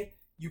yesterday,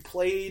 you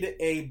played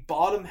a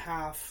bottom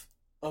half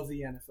of the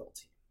NFL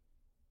team.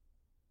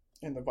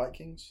 And the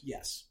Vikings?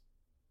 Yes.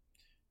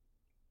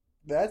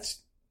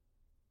 That's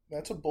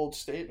a bold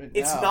statement.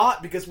 It's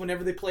not, because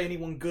whenever they play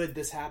anyone good,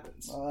 this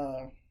happens.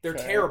 They're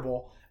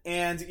terrible.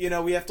 And,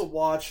 we have to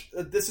watch.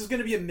 This is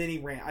going to be a mini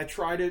rant. I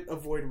try to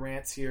avoid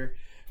rants here.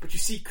 But you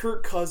see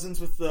Kirk Cousins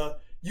with the,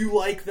 you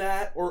like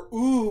that? Or,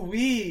 ooh,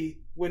 wee,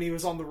 when he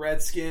was on the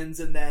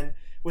Redskins. And then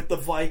with the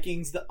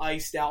Vikings, the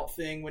iced out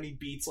thing when he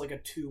beats like a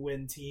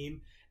 2-win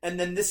team. And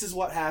then this is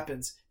what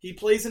happens. He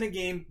plays in a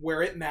game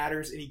where it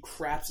matters and he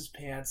craps his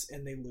pants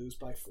and they lose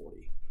by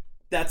 40.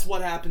 That's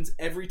what happens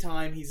every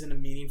time he's in a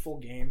meaningful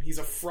game. He's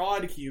a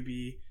fraud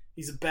QB.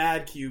 He's a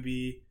bad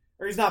QB.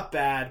 Or he's not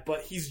bad,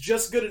 but he's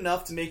just good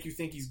enough to make you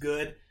think he's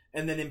good.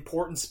 And then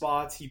important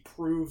spots, he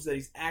proves that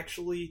he's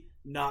actually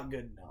not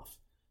good enough.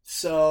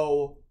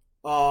 So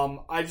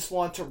I just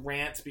want to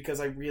rant because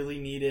I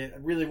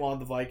really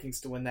wanted the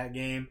Vikings to win that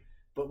game.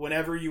 But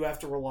whenever you have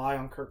to rely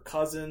on Kirk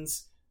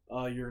Cousins,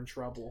 you're in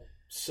trouble.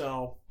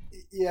 So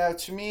yeah,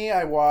 to me,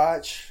 I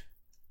watch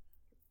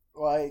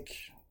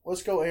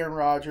let's go Aaron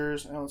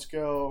Rodgers and let's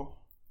go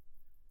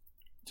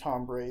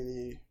Tom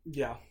Brady.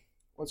 Yeah.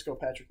 Let's go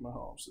Patrick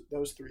Mahomes.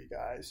 Those three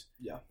guys.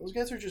 Yeah. Those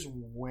guys are just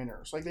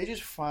winners. Like, they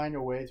just find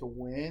a way to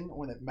win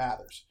when it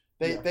matters.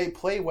 They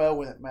play well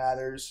when it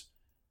matters.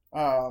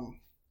 Tom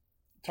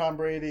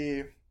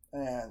Brady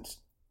and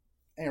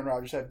Aaron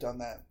Rodgers have done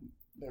that in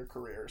their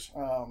careers.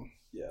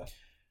 Yeah.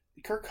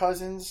 Kirk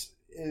Cousins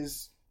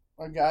is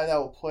a guy that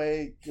will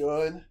play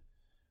good,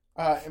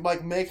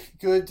 make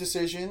good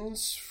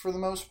decisions for the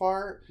most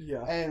part.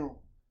 Yeah. And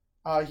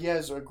he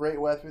has a great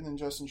weapon in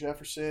Justin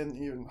Jefferson.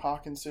 Even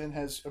Hawkinson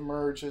has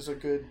emerged as a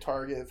good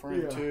target for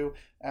him too.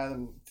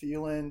 Adam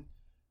Thielen,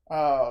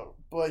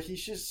 but he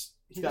just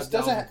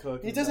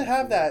doesn't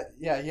have that.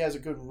 Yeah, he has a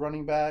good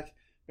running back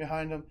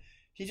behind him.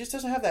 He just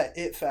doesn't have that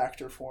it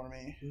factor for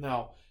me.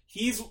 No,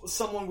 he's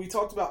someone we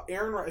talked about.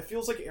 It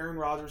feels like Aaron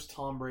Rodgers,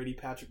 Tom Brady,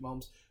 Patrick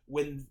Mahomes.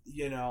 When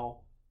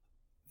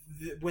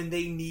when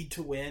they need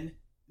to win,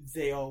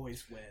 they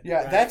always win.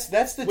 Yeah, right? that's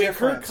the difference. When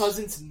Kirk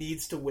Cousins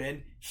needs to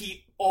win,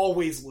 he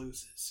always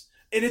loses.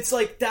 And it's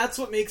like, that's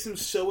what makes him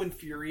so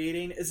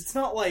infuriating, is it's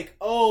not like,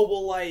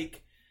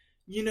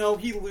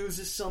 he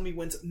loses some, he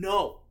wins.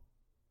 No.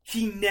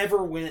 He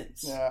never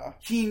wins. Yeah.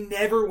 He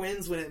never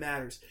wins when it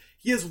matters.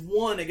 He has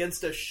won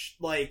against a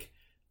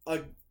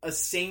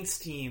Saints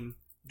team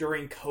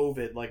during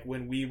COVID, like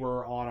when we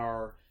were on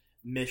our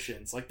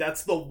missions. Like,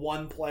 that's the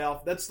one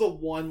playoff. That's the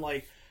one,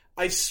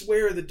 I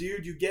swear, the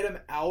dude, you get him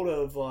out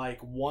of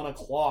 1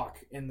 o'clock,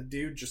 and the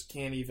dude just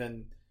can't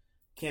even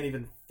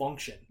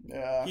function.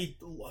 Yeah. He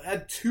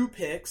had 2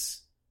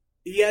 picks.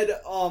 He had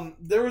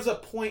there was a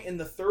point in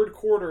the third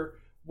quarter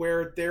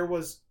where there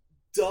was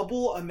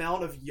double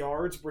amount of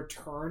yards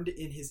returned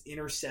in his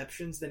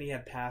interceptions than he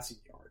had passing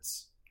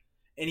yards,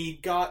 and he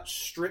got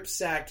strip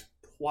sacked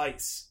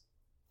twice.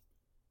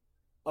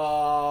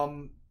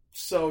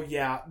 So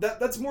yeah,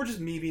 that's more just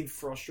me being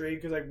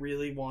frustrated because I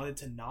really wanted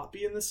to not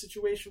be in this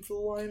situation for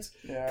the Lions.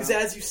 Yeah. Because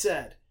as you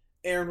said,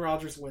 Aaron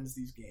Rodgers wins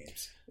these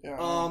games.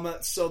 Yeah.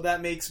 So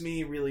that makes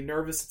me really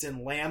nervous. It's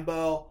in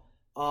Lambeau.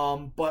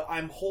 But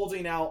I'm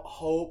holding out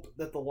hope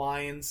that the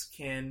Lions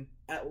can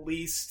at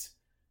least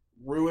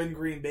ruin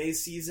Green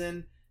Bay's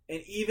season.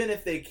 And even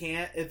if they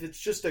can't, if it's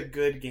just a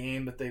good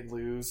game that they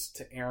lose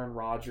to Aaron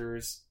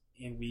Rodgers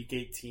in Week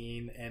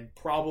 18 and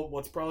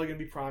what's probably going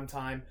to be prime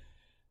time,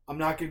 I'm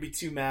not going to be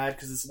too mad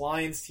because this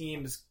Lions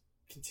team is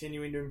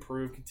continuing to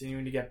improve,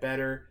 continuing to get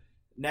better.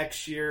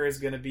 Next year is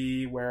going to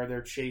be where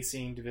they're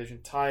chasing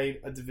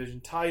a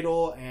division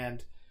title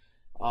and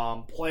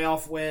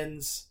playoff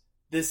wins.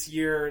 This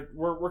year,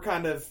 we're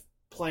kind of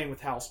playing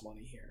with house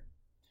money here.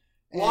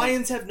 And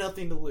Lions have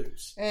nothing to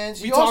lose. And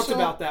we talked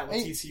about that with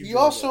TCU. You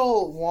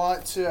also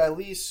want to at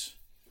least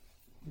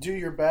do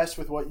your best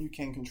with what you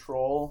can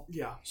control.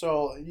 Yeah.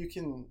 So you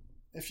can,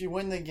 if you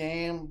win the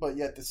game, but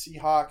yet the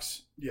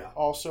Seahawks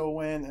also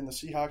win and the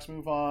Seahawks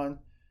move on,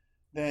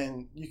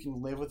 then you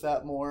can live with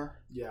that more.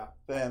 Yeah.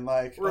 Then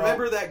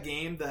remember that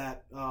game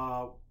that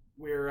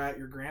we were at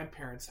your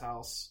grandparents'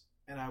 house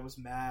and I was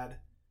mad.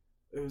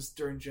 It was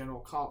during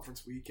General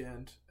Conference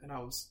weekend and I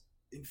was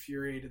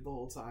infuriated the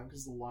whole time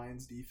because the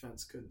Lions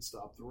defense couldn't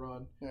stop the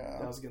run. Yeah.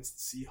 That was against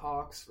the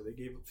Seahawks where they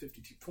gave up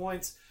 52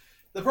 points.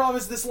 The problem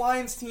is this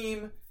Lions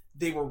team,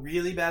 they were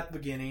really bad at the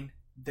beginning.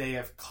 They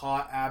have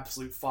caught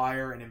absolute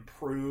fire and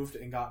improved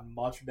and gotten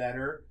much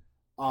better.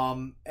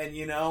 And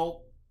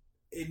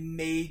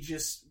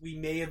we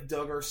may have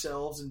dug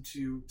ourselves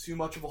into too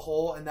much of a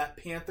hole, and that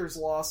Panthers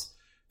loss,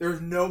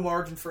 there's no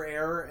margin for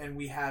error, and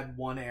we had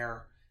 1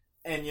 error.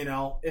 And,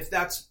 if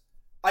that's,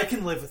 I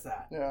can live with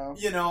that. Yeah.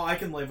 I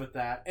can live with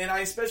that. And I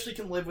especially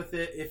can live with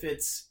it if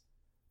it's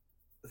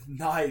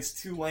nice,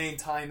 Tulane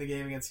tying the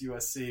game against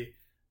USC.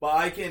 But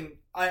I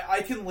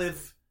can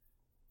live,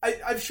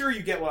 I'm sure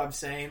you get what I'm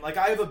saying.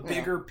 I have a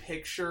bigger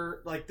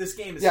picture. This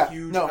game is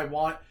huge. No. I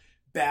want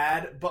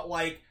bad, but,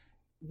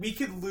 we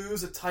could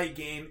lose a tight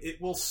game. It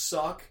will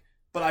suck,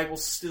 but I will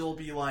still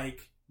be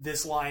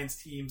this Lions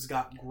team's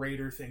got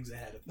greater things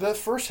ahead of them. The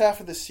first half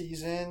of the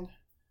season,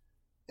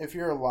 if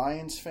you're a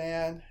Lions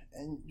fan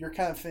and you're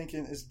kind of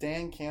thinking, is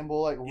Dan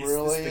Campbell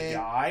really this the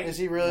guy? Is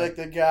he really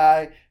the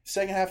guy?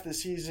 Second half of the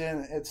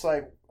season, it's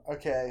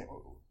okay,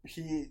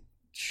 he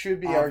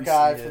should be our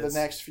guy for the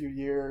next few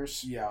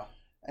years. Yeah.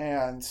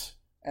 And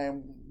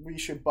we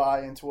should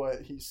buy into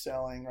what he's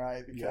selling,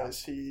 right?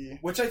 Because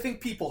which I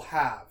think people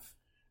have.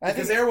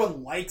 Because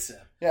everyone likes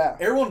him. Yeah.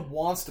 Everyone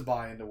wants to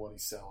buy into what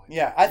he's selling.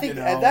 Yeah, I think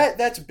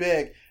that's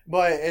big.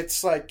 But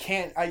it's I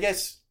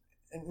guess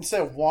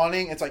instead of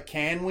wanting, it's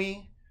can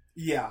we?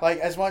 Yeah.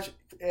 As much,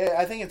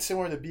 I think it's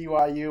similar to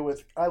BYU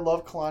with, I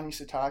love Kalani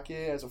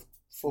Sitake as a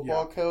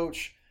football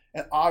coach.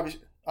 And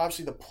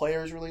obviously the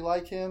players really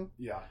like him.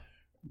 Yeah.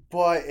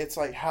 But it's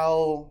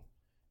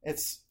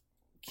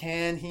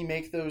can he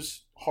make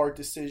those hard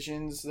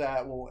decisions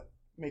that will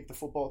make the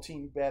football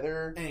team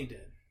better? And he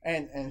did.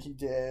 and he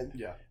did.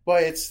 Yeah.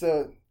 But it's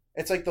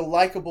like the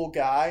likable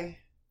guy,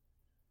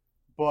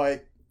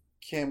 but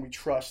can we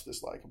trust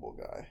this likable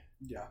guy?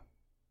 Yeah.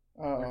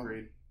 Um,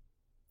 Agreed.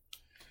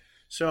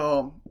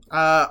 So,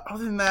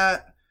 other than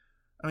that,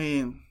 I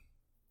mean,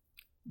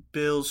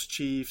 Bills,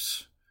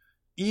 Chiefs,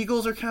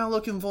 Eagles are kind of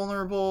looking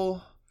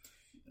vulnerable.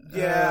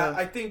 Yeah,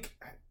 I think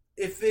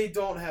if they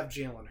don't have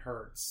Jalen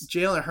Hurts.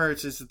 Jalen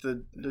Hurts is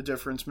the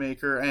difference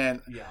maker,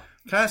 and Yeah.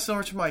 kind of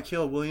similar to my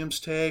Caleb Williams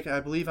take. I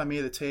believe I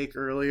made a take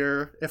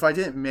earlier. If I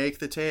didn't make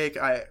the take,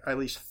 I at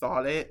least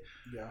thought it.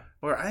 Yeah.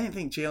 Or I didn't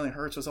think Jalen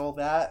Hurts was all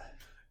that.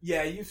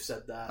 Yeah, you've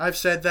said that. I've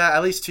said that,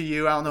 at least to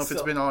you. I don't know if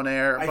it's been on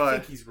air, I but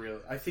think he's real.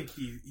 I think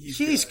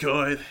he's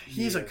good.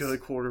 He's a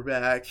good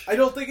quarterback. I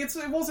don't think it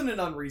wasn't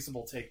an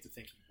unreasonable take to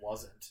think he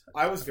wasn't.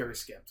 I was very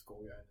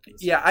skeptical.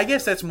 Yeah, I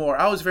guess that's more.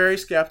 I was very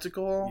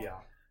skeptical. Yeah.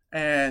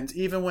 And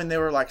even when they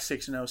were like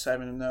 6-0,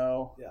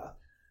 7-0. Yeah.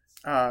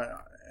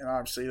 And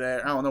obviously I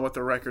don't know what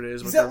the record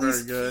is, He's but at they're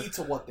least very good. key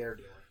to what they're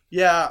doing.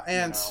 Yeah,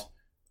 and You know?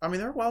 I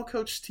mean they're a well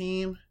coached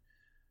team.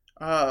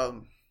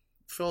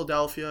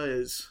 Philadelphia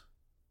is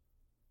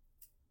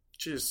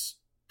just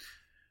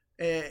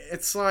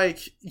it's like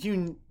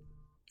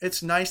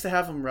it's nice to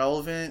have them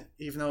relevant,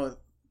 even though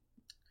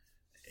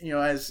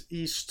as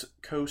East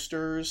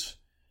Coasters,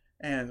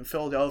 and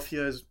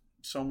Philadelphia is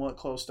somewhat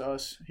close to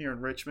us here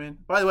in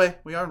Richmond. By the way,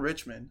 we are in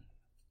Richmond.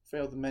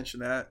 Failed to mention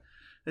that.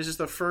 This is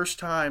the first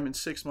time in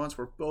 6 months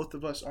where both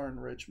of us are in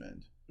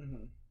Richmond.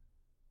 Mm-hmm.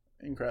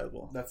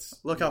 Incredible.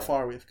 Look how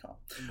far we've come.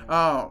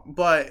 Yeah.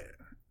 But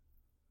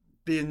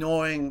the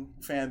annoying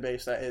fan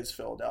base that is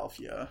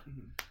Philadelphia.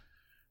 Mm-hmm.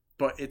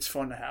 But it's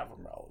fun to have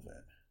them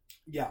relevant.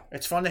 Yeah.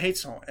 It's fun to hate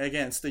someone.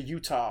 Again, it's the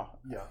Utah.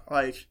 Yeah.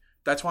 Like,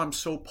 that's why I'm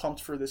so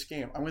pumped for this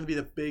game. I'm going to be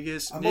the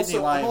biggest I'm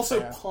Nittany Lions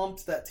also fan.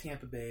 pumped that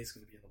Tampa Bay is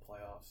going to be in the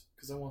playoffs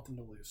because I want them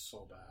to lose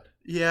so bad.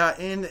 Yeah,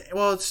 and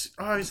well, it's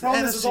always The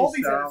problem NFC is all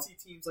these style.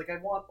 NFC teams. Like, I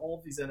want all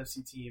of these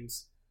NFC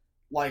teams.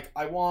 Like,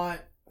 I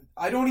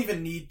don't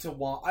even need to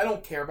want. I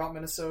don't care about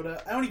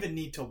Minnesota. I don't even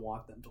need to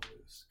want them to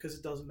lose because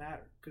it doesn't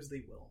matter because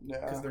they will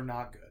because they're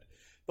not good.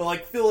 But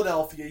like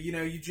Philadelphia,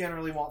 you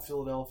generally want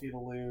Philadelphia to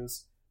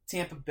lose.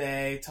 Tampa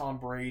Bay, Tom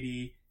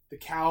Brady, the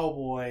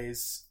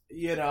Cowboys,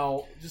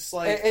 just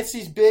like It's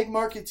these big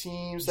market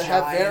teams that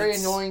have very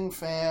Giants. annoying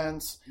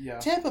fans. Yeah.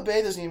 Tampa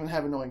Bay doesn't even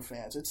have annoying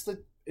fans. It's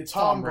the It's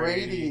Tom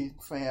Brady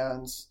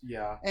fans.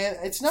 Yeah. And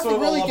it's nothing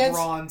Sort of really a against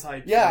LeBron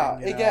type Yeah,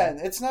 thing, again,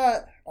 it's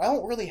not I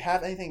don't really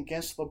have anything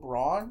against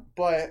LeBron,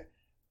 but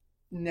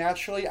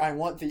naturally I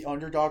want the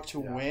underdog to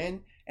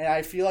win, and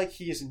I feel like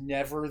he is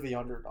never the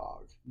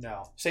underdog.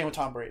 No. Same with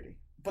Tom Brady.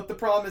 But the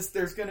problem is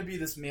there's going to be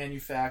this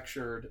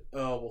manufactured,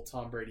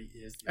 Tom Brady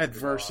is the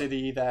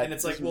Adversity underdog. that And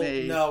it's like, is well,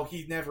 made. no,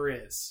 he never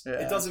is. Yeah.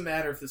 It doesn't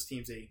matter if this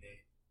team's 8-8.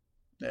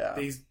 Yeah.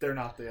 They're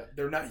not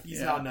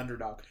he's not an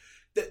underdog.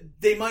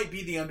 They might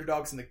be the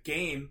underdogs in the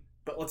game,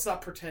 but let's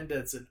not pretend that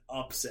it's an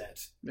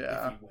upset if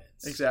he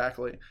wins.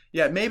 Exactly.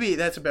 Yeah, maybe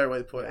that's a better way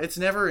to put it. It's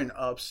never an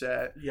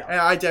upset. Yeah. And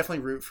I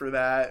definitely root for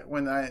that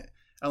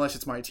unless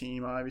it's my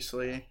team,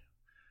 obviously.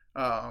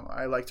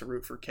 I like to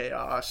root for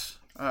chaos.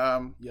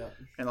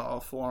 In all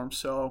forms.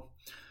 So,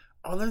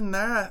 other than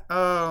that,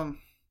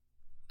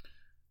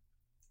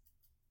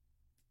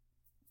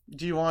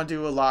 do you want to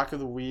do a lock of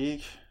the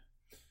week?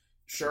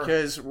 Sure.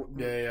 Because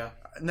yeah.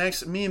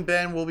 next, me and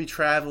Ben will be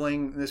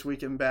traveling this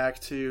weekend back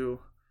to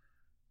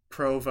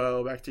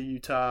Provo, back to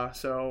Utah.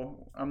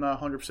 So I'm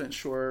not 100%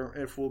 sure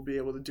if we'll be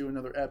able to do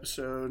another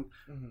episode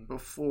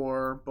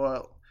before,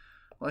 but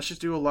let's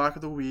just do a lock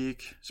of the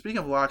week. Speaking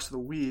of locks of the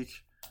week,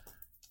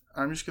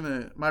 I'm just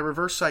gonna my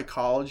reverse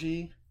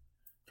psychology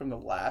from the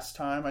last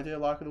time I did a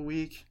lock of the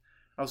week.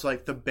 I was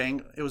like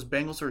it was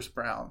Bengals versus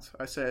Browns.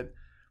 I said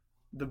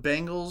the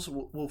Bengals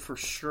will for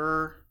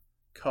sure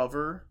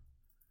cover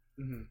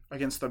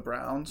against the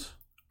Browns,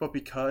 but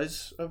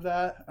because of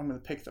that, I'm gonna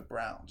pick the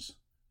Browns.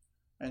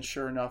 And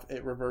sure enough,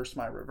 it reversed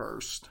my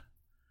reversed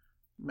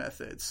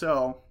method.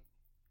 So,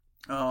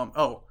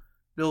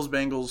 Bills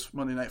Bengals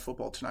Monday Night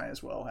Football tonight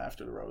as well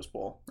after the Rose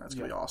Bowl. That's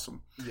gonna be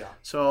awesome. Yeah.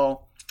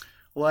 So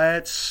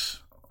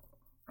let's.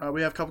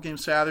 We have a couple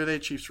games Saturday: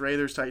 Chiefs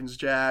Raiders, Titans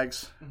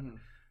Jags.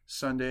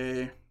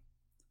 Sunday.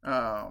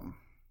 Honestly,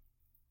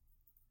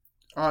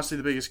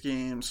 the biggest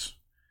games: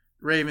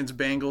 Ravens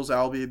Bengals.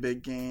 That'll be a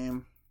big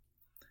game.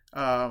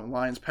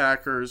 Lions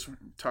Packers.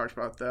 Talked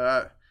about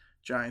that.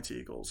 Giants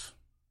Eagles.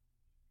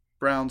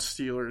 Browns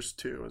Steelers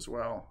too as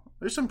well.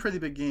 There's some pretty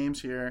big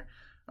games here.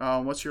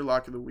 What's your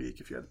lock of the week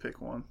if you had to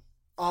pick one?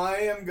 I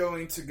am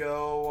going to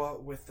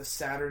go with the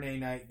Saturday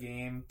night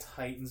game,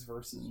 Titans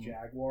versus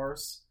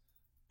Jaguars.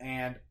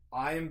 And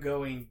I am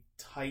going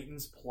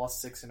Titans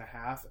plus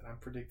 6.5, and I'm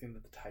predicting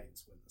that the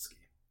Titans win this game.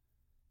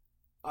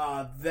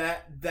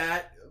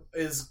 That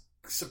is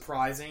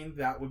surprising.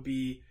 That would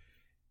be.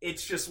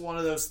 It's just one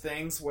of those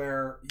things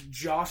where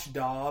Josh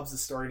Dobbs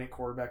is starting at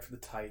quarterback for the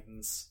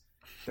Titans.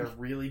 They're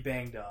really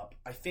banged up.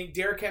 I think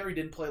Derrick Henry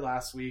didn't play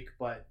last week,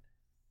 but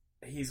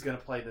he's going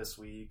to play this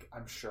week.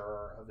 I'm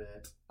sure of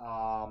it.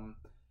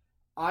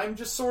 I'm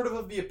just sort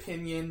of the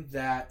opinion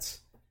that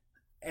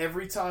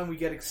every time we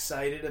get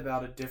excited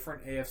about a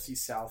different AFC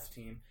South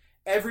team,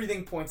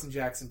 everything points in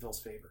Jacksonville's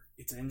favor.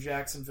 It's in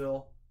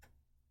Jacksonville.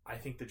 I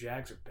think the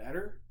Jags are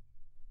better.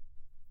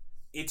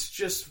 It's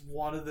just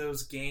one of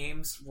those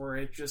games where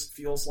it just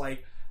feels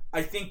like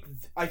I think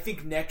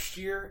next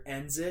year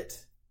ends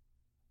it.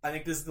 I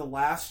think this is the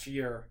last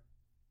year,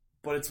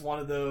 but it's one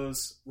of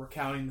those we're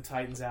counting the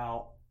Titans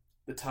out.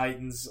 The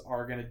Titans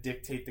are going to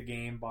dictate the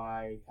game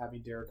by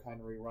having Derrick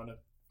Henry run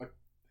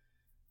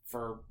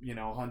for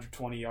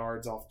 120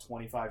 yards off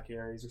 25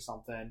 carries or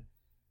something.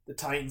 The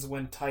Titans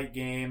win tight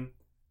game,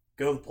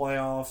 go to the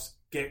playoffs,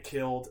 get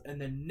killed, and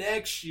then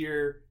next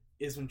year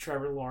is when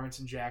Trevor Lawrence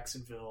and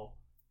Jacksonville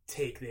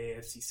take the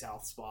AFC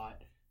South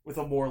spot with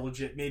a more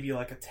legit, maybe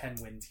like a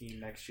 10-win team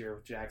next year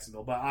with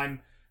Jacksonville. But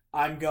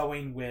I'm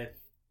going with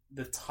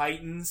the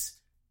Titans,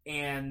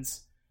 and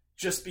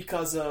just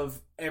because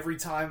of every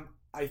time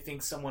I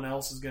think someone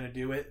else is going to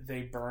do it,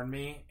 they burn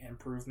me and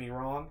prove me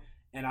wrong.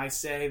 And I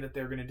say that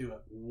they're going to do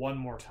it one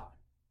more time.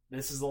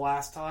 This is the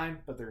last time,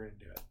 but they're going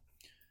to do it.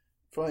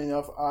 Funny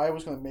enough, I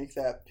was going to make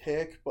that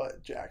pick,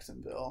 but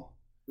Jacksonville.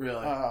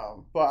 Really?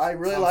 But I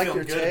really like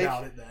your good take.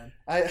 About it, then.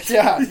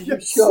 You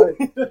should.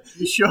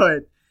 You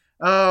should.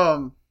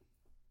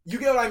 You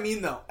get what I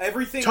mean, though.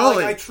 Everything.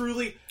 Totally.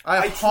 Like,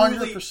 I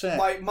 100%.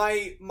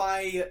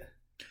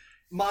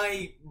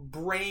 My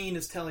brain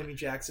is telling me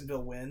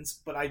Jacksonville wins,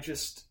 but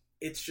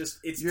it's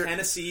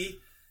Tennessee.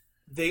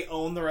 They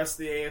own the rest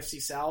of the AFC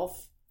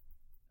South.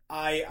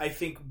 I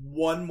think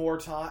one more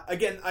time.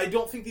 Again, I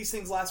don't think these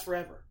things last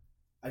forever.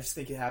 I just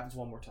think it happens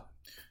one more time.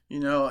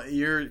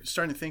 You're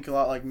starting to think a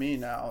lot like me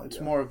now. It's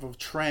more of a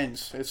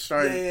trend. It's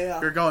starting. Yeah.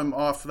 You're going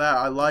off that.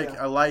 I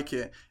like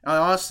it. And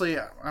honestly,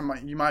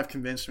 you might have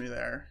convinced me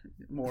there.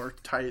 More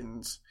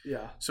Titans.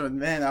 Yeah. So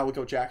then I would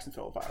go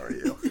Jacksonville if I were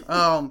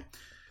you.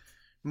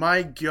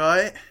 My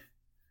gut.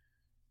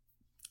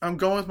 I'm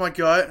going with my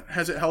gut.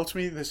 Has it helped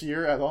me this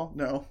year at all?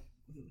 No.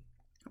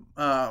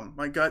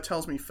 My gut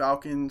tells me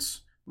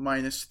Falcons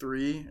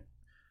 -3.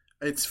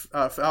 It's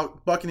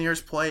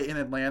Buccaneers play in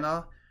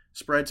Atlanta.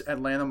 Spreads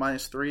Atlanta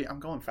 -3. I'm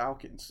going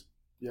Falcons.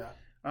 Yeah.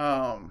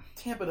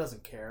 Tampa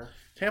doesn't care.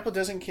 Tampa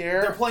doesn't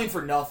care. They're playing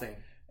for nothing.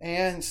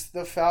 And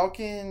the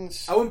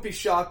Falcons. I wouldn't be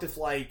shocked if,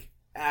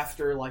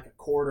 after a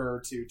quarter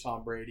or two,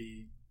 Tom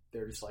Brady,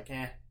 they're just like,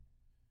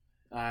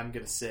 I'm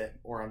gonna sit,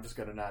 or I'm just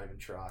gonna not even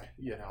try.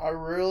 I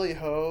really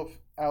hope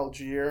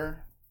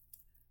Algier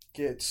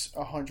gets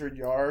 100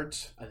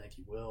 yards. I think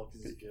he will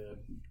because he's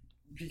good.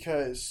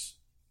 Because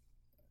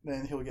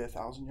then he'll get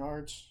 1,000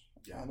 yards.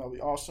 Yeah, and that'll be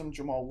awesome.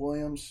 Jamal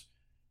Williams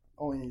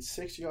only needs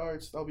 6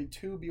 yards. That'll be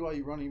 2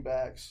 BYU running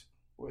backs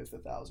with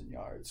 1,000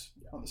 yards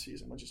on the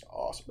season, which is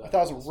awesome.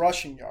 1,000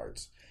 rushing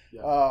yards.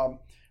 Yeah.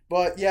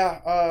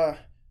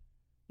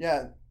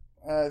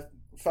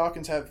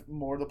 Falcons have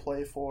more to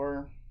play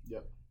for.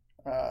 Yep.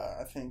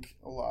 I think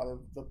a lot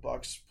of the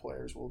Bucs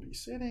players will be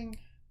sitting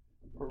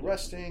or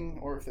resting,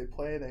 or if they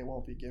play, they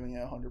won't be giving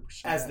it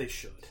 100%. As they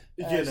should.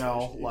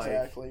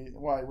 Exactly.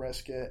 Why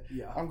risk it?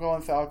 Yeah. I'm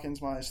going Falcons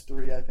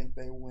 -3. I think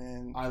they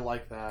win. I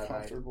like that.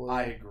 Comfortably.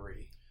 I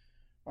agree.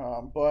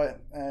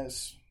 But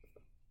as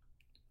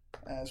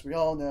we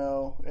all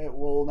know, it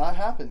will not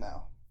happen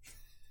now.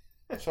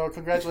 So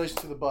congratulations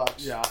to the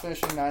Bucs. Yeah.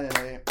 Finishing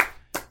 9-8,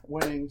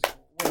 winning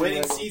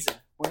season.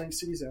 Winning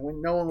season.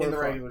 When no one would in the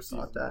have regular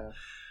season. that. Yeah.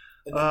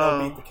 And then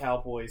they'll beat the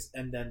Cowboys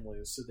and then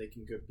lose, so they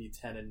can be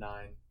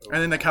 10-9.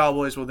 And then the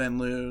Cowboys will then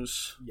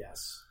lose.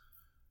 Yes.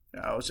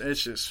 No,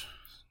 it's just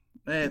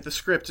the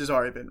script has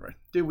already been written.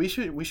 Dude, we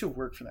should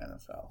work for the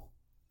NFL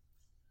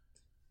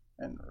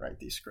and write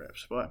these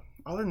scripts. But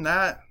other than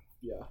that,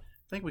 I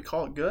think we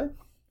call it good.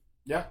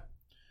 Yeah.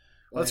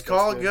 Let's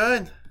call it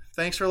good.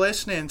 Thanks for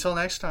listening. Until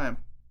next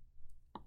time.